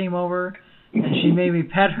cat came over, and she made me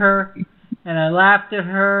pet her, and I laughed at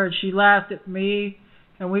her, and she laughed at me,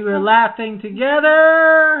 and we were laughing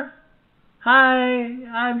together. Hi,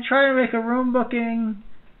 I'm trying to make a room booking.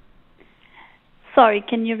 Sorry,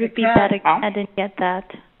 can you repeat that again? I didn't get that.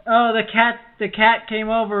 Oh, the cat came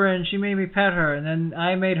over, and she made me pet her, and then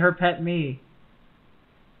I made her pet me.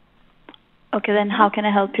 Okay, then how can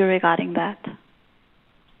I help you regarding that?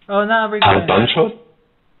 Oh, not regarding that.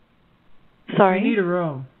 Sorry? We need a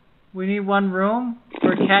room. We need one room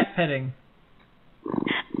for cat petting.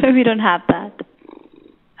 No, we don't have that.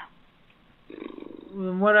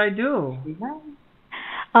 Then what do I do?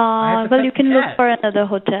 Well, you can look for another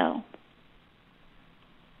hotel.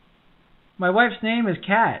 My wife's name is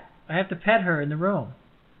Cat. I have to pet her in the room.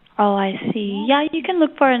 Oh, I see. Yeah, you can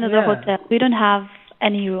look for another hotel. We don't have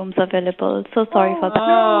any rooms available. So sorry for that.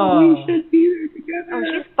 Oh, we should be there together. Oh,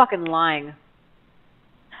 she's fucking lying.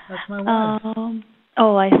 That's my wife.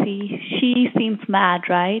 Oh, I see. She seems mad,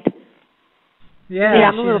 right? Yeah,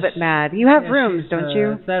 I'm a little bit mad. You have rooms, don't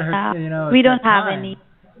you? We don't have any.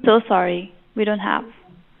 So sorry. We don't have.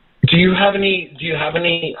 Do you have any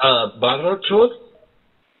Madarchod?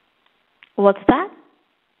 What's that?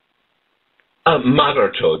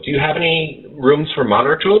 Madarchod. Do you have any rooms for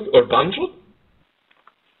Madarchod or Banchod?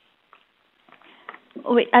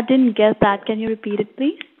 Wait, I didn't get that. Can you repeat it,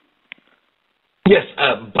 please? Yes,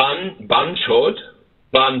 Banchod.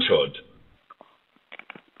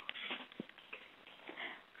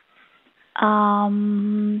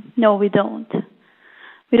 No, we don't.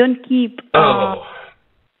 We don't keep.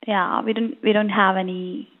 Yeah, we don't have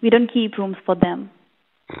any. We don't keep rooms for them.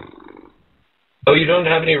 Oh, you don't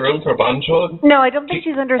have any room for Banchod? No, I don't think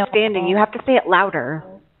she's understanding. You have to say it louder.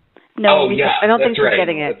 No, I don't think she's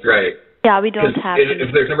getting it. That's right. Yeah, we don't have.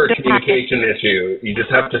 If there's ever a communication issue, you just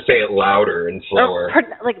have to say it louder and slower.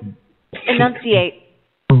 Like, enunciate.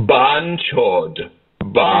 Banchod.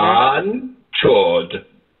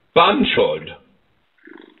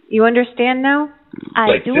 You understand now?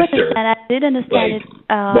 I do understand. I did understand it.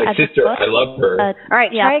 My sister, I love her. All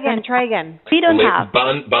right, try again. We don't have.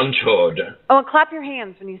 Banchod. Oh, and clap your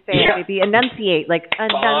hands when you say it, maybe. Enunciate, like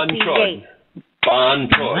enunciate.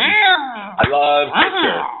 Banchod. I love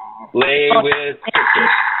sister. Lay with sister.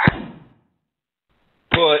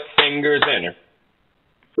 Put fingers in her.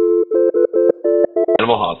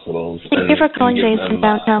 Animal hospitals. Thank you for calling Jason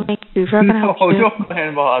downtown Vancouver. No, don't go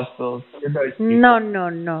animal hospitals.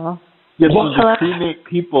 No. Yes, to cremate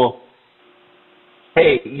people.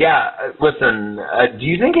 Hey, listen, do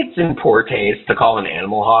you think it's in poor taste to call an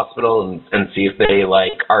animal hospital and see if they,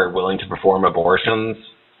 are willing to perform abortions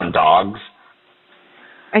on dogs?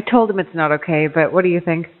 I told him it's not okay, but what do you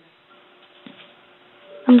think?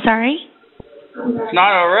 I'm sorry? It's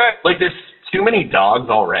not alright. There's too many dogs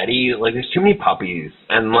already. There's too many puppies.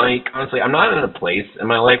 And, honestly, I'm not in a place in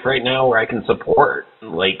my life right now where I can support,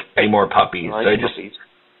 any more puppies. I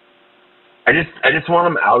just want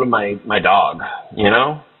them out of my dog, you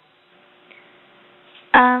know?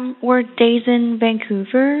 We're days in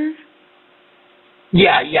Vancouver.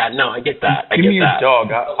 Yeah, no, I get that. Give me your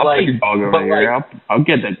dog. I'll take your dog over here. I'll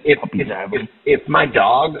get that puppy to have him. If my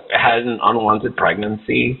dog has an unwanted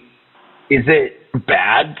pregnancy, is it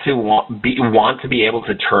bad to want to be able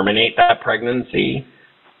to terminate that pregnancy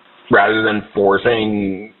rather than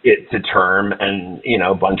forcing it to term and,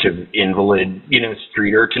 a bunch of invalid,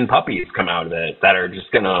 street urchin puppies come out of it that are just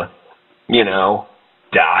gonna,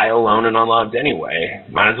 die alone and unloved anyway?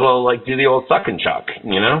 Might as well, do the old suck and chuck,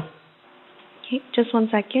 Okay, just 1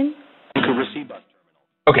 second.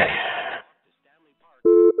 Okay.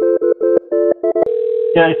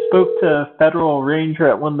 Yeah, I spoke to a federal ranger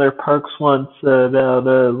at one of their parks once about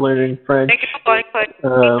learning French.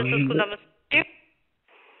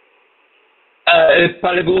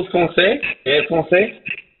 Parlez-vous français? Français?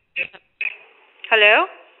 Hello?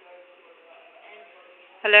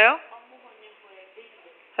 Hello?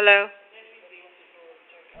 Hello?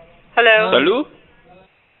 Hello? Salut?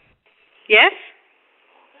 Yes?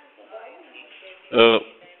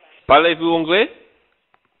 Parlez-vous anglais?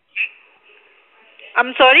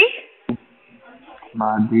 I'm sorry?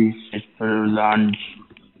 Mardi, c'est pour lunch.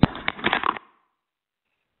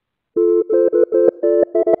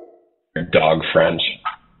 Dog French.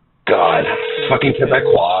 God, fucking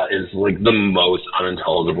Quebecois is like the most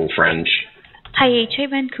unintelligible French. Hi, HA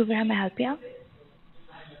Vancouver, how may I help you?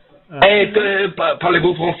 Hey,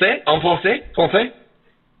 parlez-vous français? En français? Français?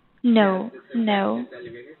 No.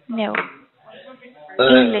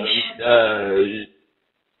 English.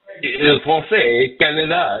 Français,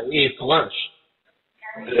 Canada et French.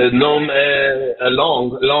 Nom,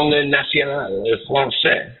 langue nationale,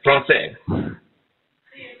 français.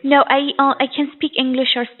 No, I can speak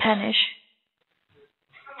English or Spanish.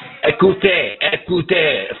 Écoutez,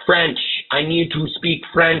 French. I need to speak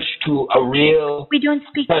French to a real Canadian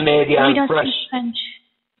speak French.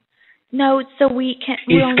 No, so we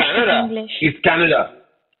only speak English. It's Canada.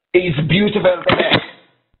 It's beautiful Quebec.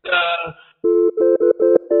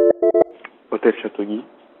 Hôtel Châteauguay.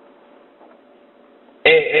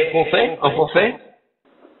 Et français? En français?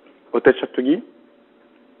 Hôtel Châteauguay.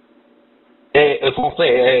 Et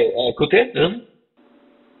français, écoutez, hein?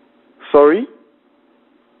 Sorry?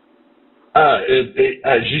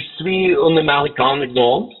 Je suis un Américain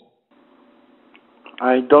ignorant.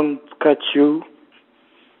 I don't catch you.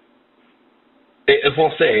 Et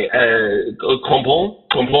français,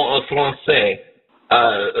 comprends en français.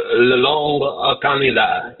 La langue au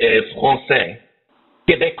Canada est français.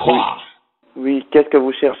 Québécois. Oui, qu'est-ce que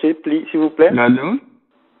vous cherchez, s'il vous plaît? Allô?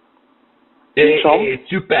 Et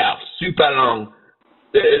super langue.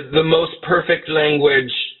 The most perfect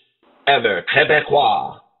language ever.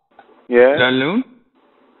 Québécois. Yeah. Allô?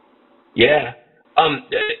 Yeah. I'm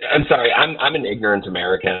sorry. I'm an ignorant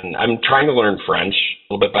American. I'm trying to learn French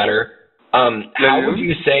a little bit better. How would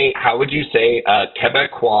you say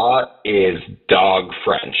Quebecois is dog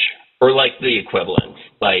French, or like the equivalent?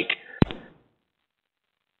 Like.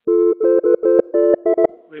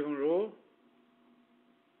 Oui, bonjour.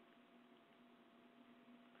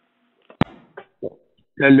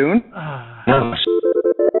 Hello?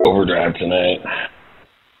 Overdrive tonight.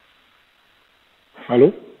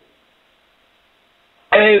 Hello?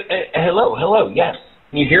 Hello, yes.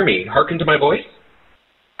 Can you hear me? Hearken to my voice?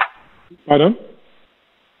 Pardon?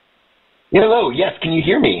 Hello, yes, can you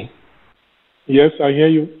hear me? Yes, I hear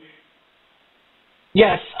you.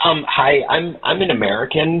 Yes, hi, I'm an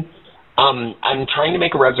American. I'm trying to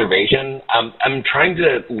make a reservation. I'm trying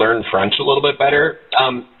to learn French a little bit better.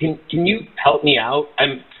 Can you help me out?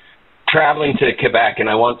 I'm traveling to Quebec and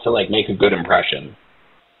I want to make a good impression.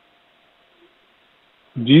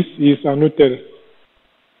 This is an hotel.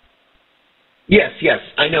 Yes,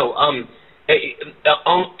 I know.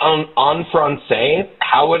 En français,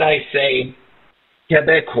 how would I say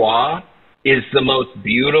Quebecois is the most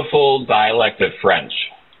beautiful dialect of French?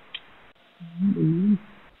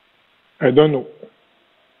 I don't know.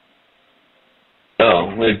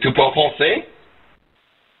 Oh, tu parles français?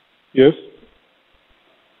 Yes.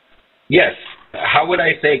 Yes. How would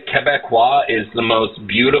I say Quebecois is the most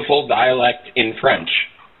beautiful dialect in French?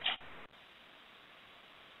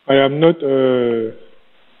 I am not a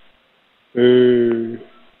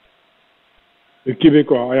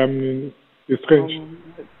Québécois. I am French.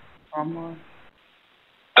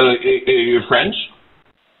 You're French?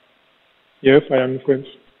 Yes, I am French.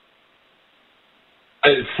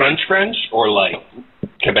 French or like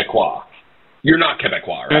Quebecois? You're not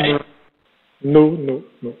Quebecois, right? No.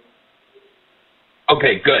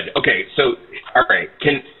 Okay, good. Okay, so, all right.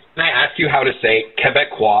 Can I ask you how to say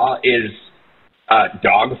Quebecois is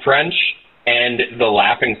dog French and the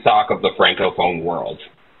laughing stock of the francophone world?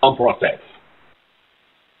 En français.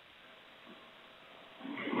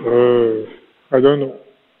 I don't know.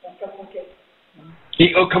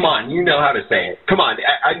 Oh, come on. You know how to say it. Come on.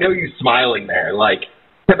 I know you smiling there.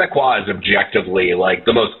 Quebecois is objectively,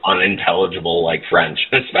 the most unintelligible, French.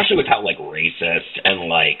 And especially with how, racist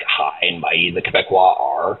and, high and mighty the Quebecois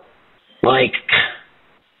are. I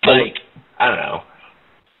don't know.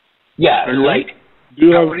 Yeah,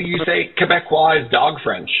 how do you say Quebecois is dog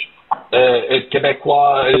French?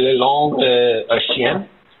 Quebecois langue chien?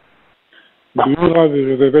 Do you have a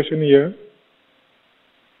reservation here?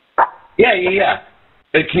 Yeah.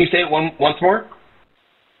 Can you say it once more?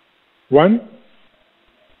 One?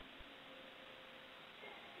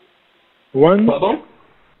 Pardon?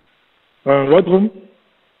 What room?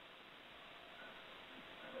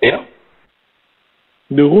 Yeah.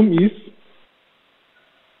 The room is...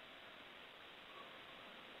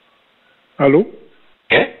 Hello?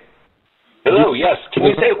 Okay. Hello, yes. Can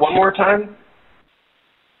you say it one more time?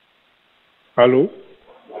 Hello?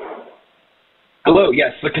 Hello,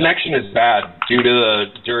 yes. The connection is bad due to the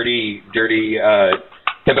dirty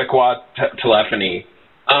Québécois telephony.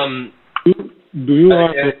 Do you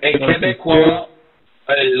have a Québécois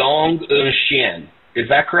langue un chien? Is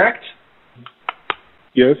that correct?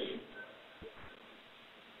 Yes.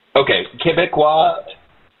 Okay, Québécois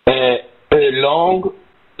langue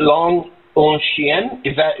un chien.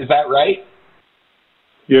 Is that right?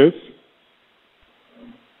 Yes.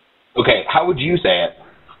 Okay, how would you say it?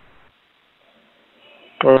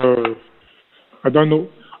 I don't know.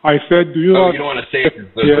 I said, do you have... you don't want to say it.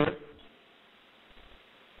 Yeah.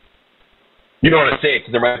 You don't want to say it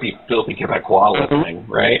because there might be filthy Québécois listening,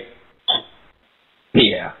 right?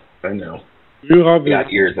 Yeah, I know. You have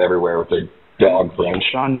got ears everywhere with their dog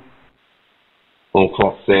French. Un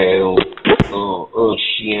français, un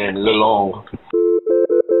chien, le long.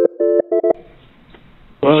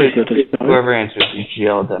 Whoever answers, you should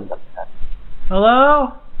yell at them.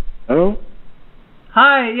 Hello? Hello?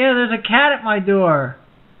 Hi, yeah, there's a cat at my door.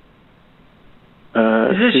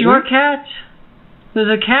 Is this your cat? There's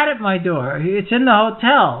a cat at my door. It's in the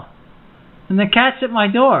hotel. And the cat's at my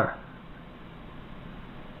door.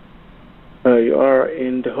 You are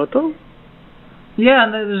in the hotel? Yeah,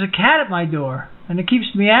 and there's a cat at my door. And it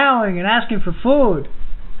keeps meowing and asking for food.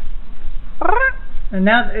 And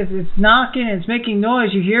now it's knocking and it's making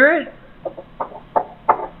noise. You hear it?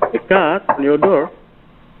 A cat on your door?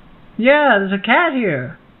 Yeah, there's a cat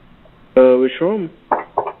here. Which room?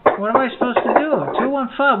 What am I supposed to do?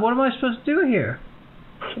 215. What am I supposed to do here?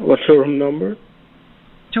 What's your room number?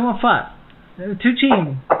 215. 2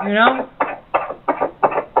 team. You know?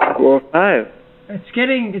 4-5. It's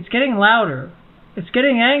getting louder. It's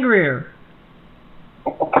getting angrier.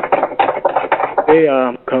 Hey,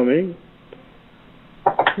 I'm coming.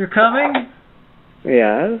 You're coming?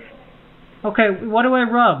 Yes. Okay, what do I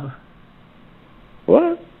rub?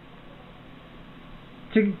 What?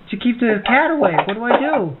 To keep the cat away. What do I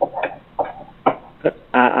do?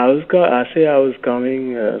 I was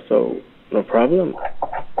coming, so no problem.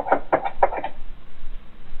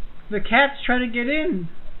 The cat's trying to get in.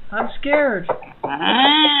 I'm scared.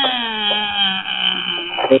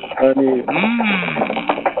 That's funny.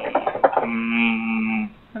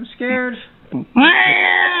 I'm scared.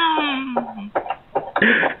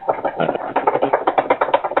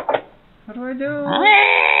 What do I do?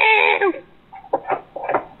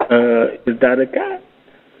 Is that a cat?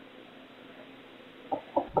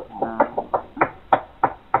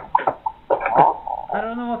 I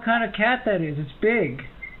don't know what kind of cat that is. It's big.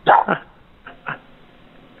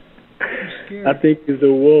 I think it's a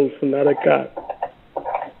wolf, not a cat.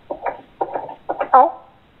 Oh,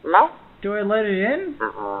 no. Do I let it in?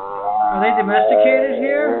 Are they domesticated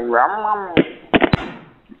here?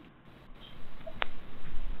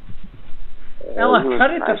 Ella,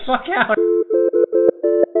 cut it the fuck out.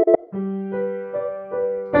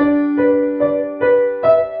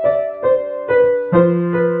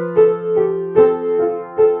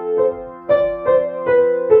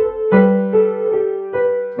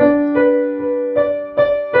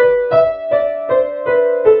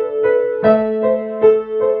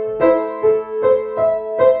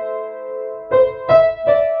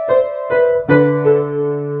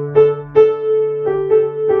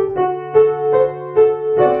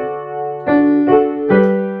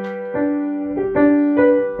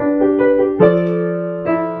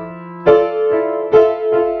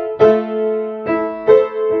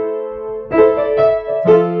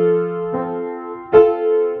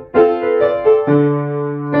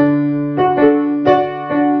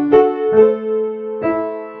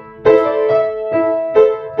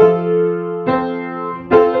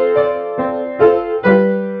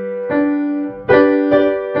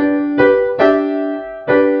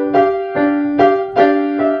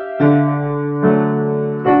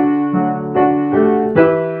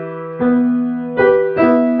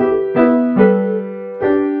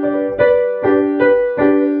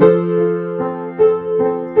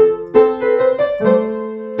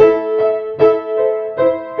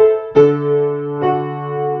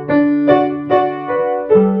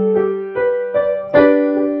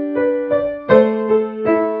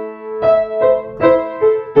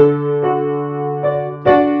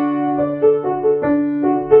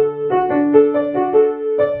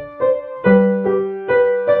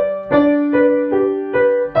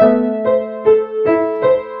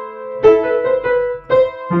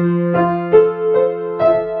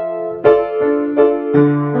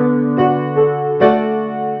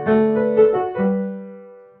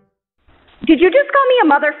 Did you just call me a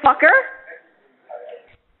motherfucker?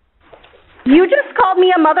 You just called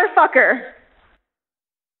me a motherfucker.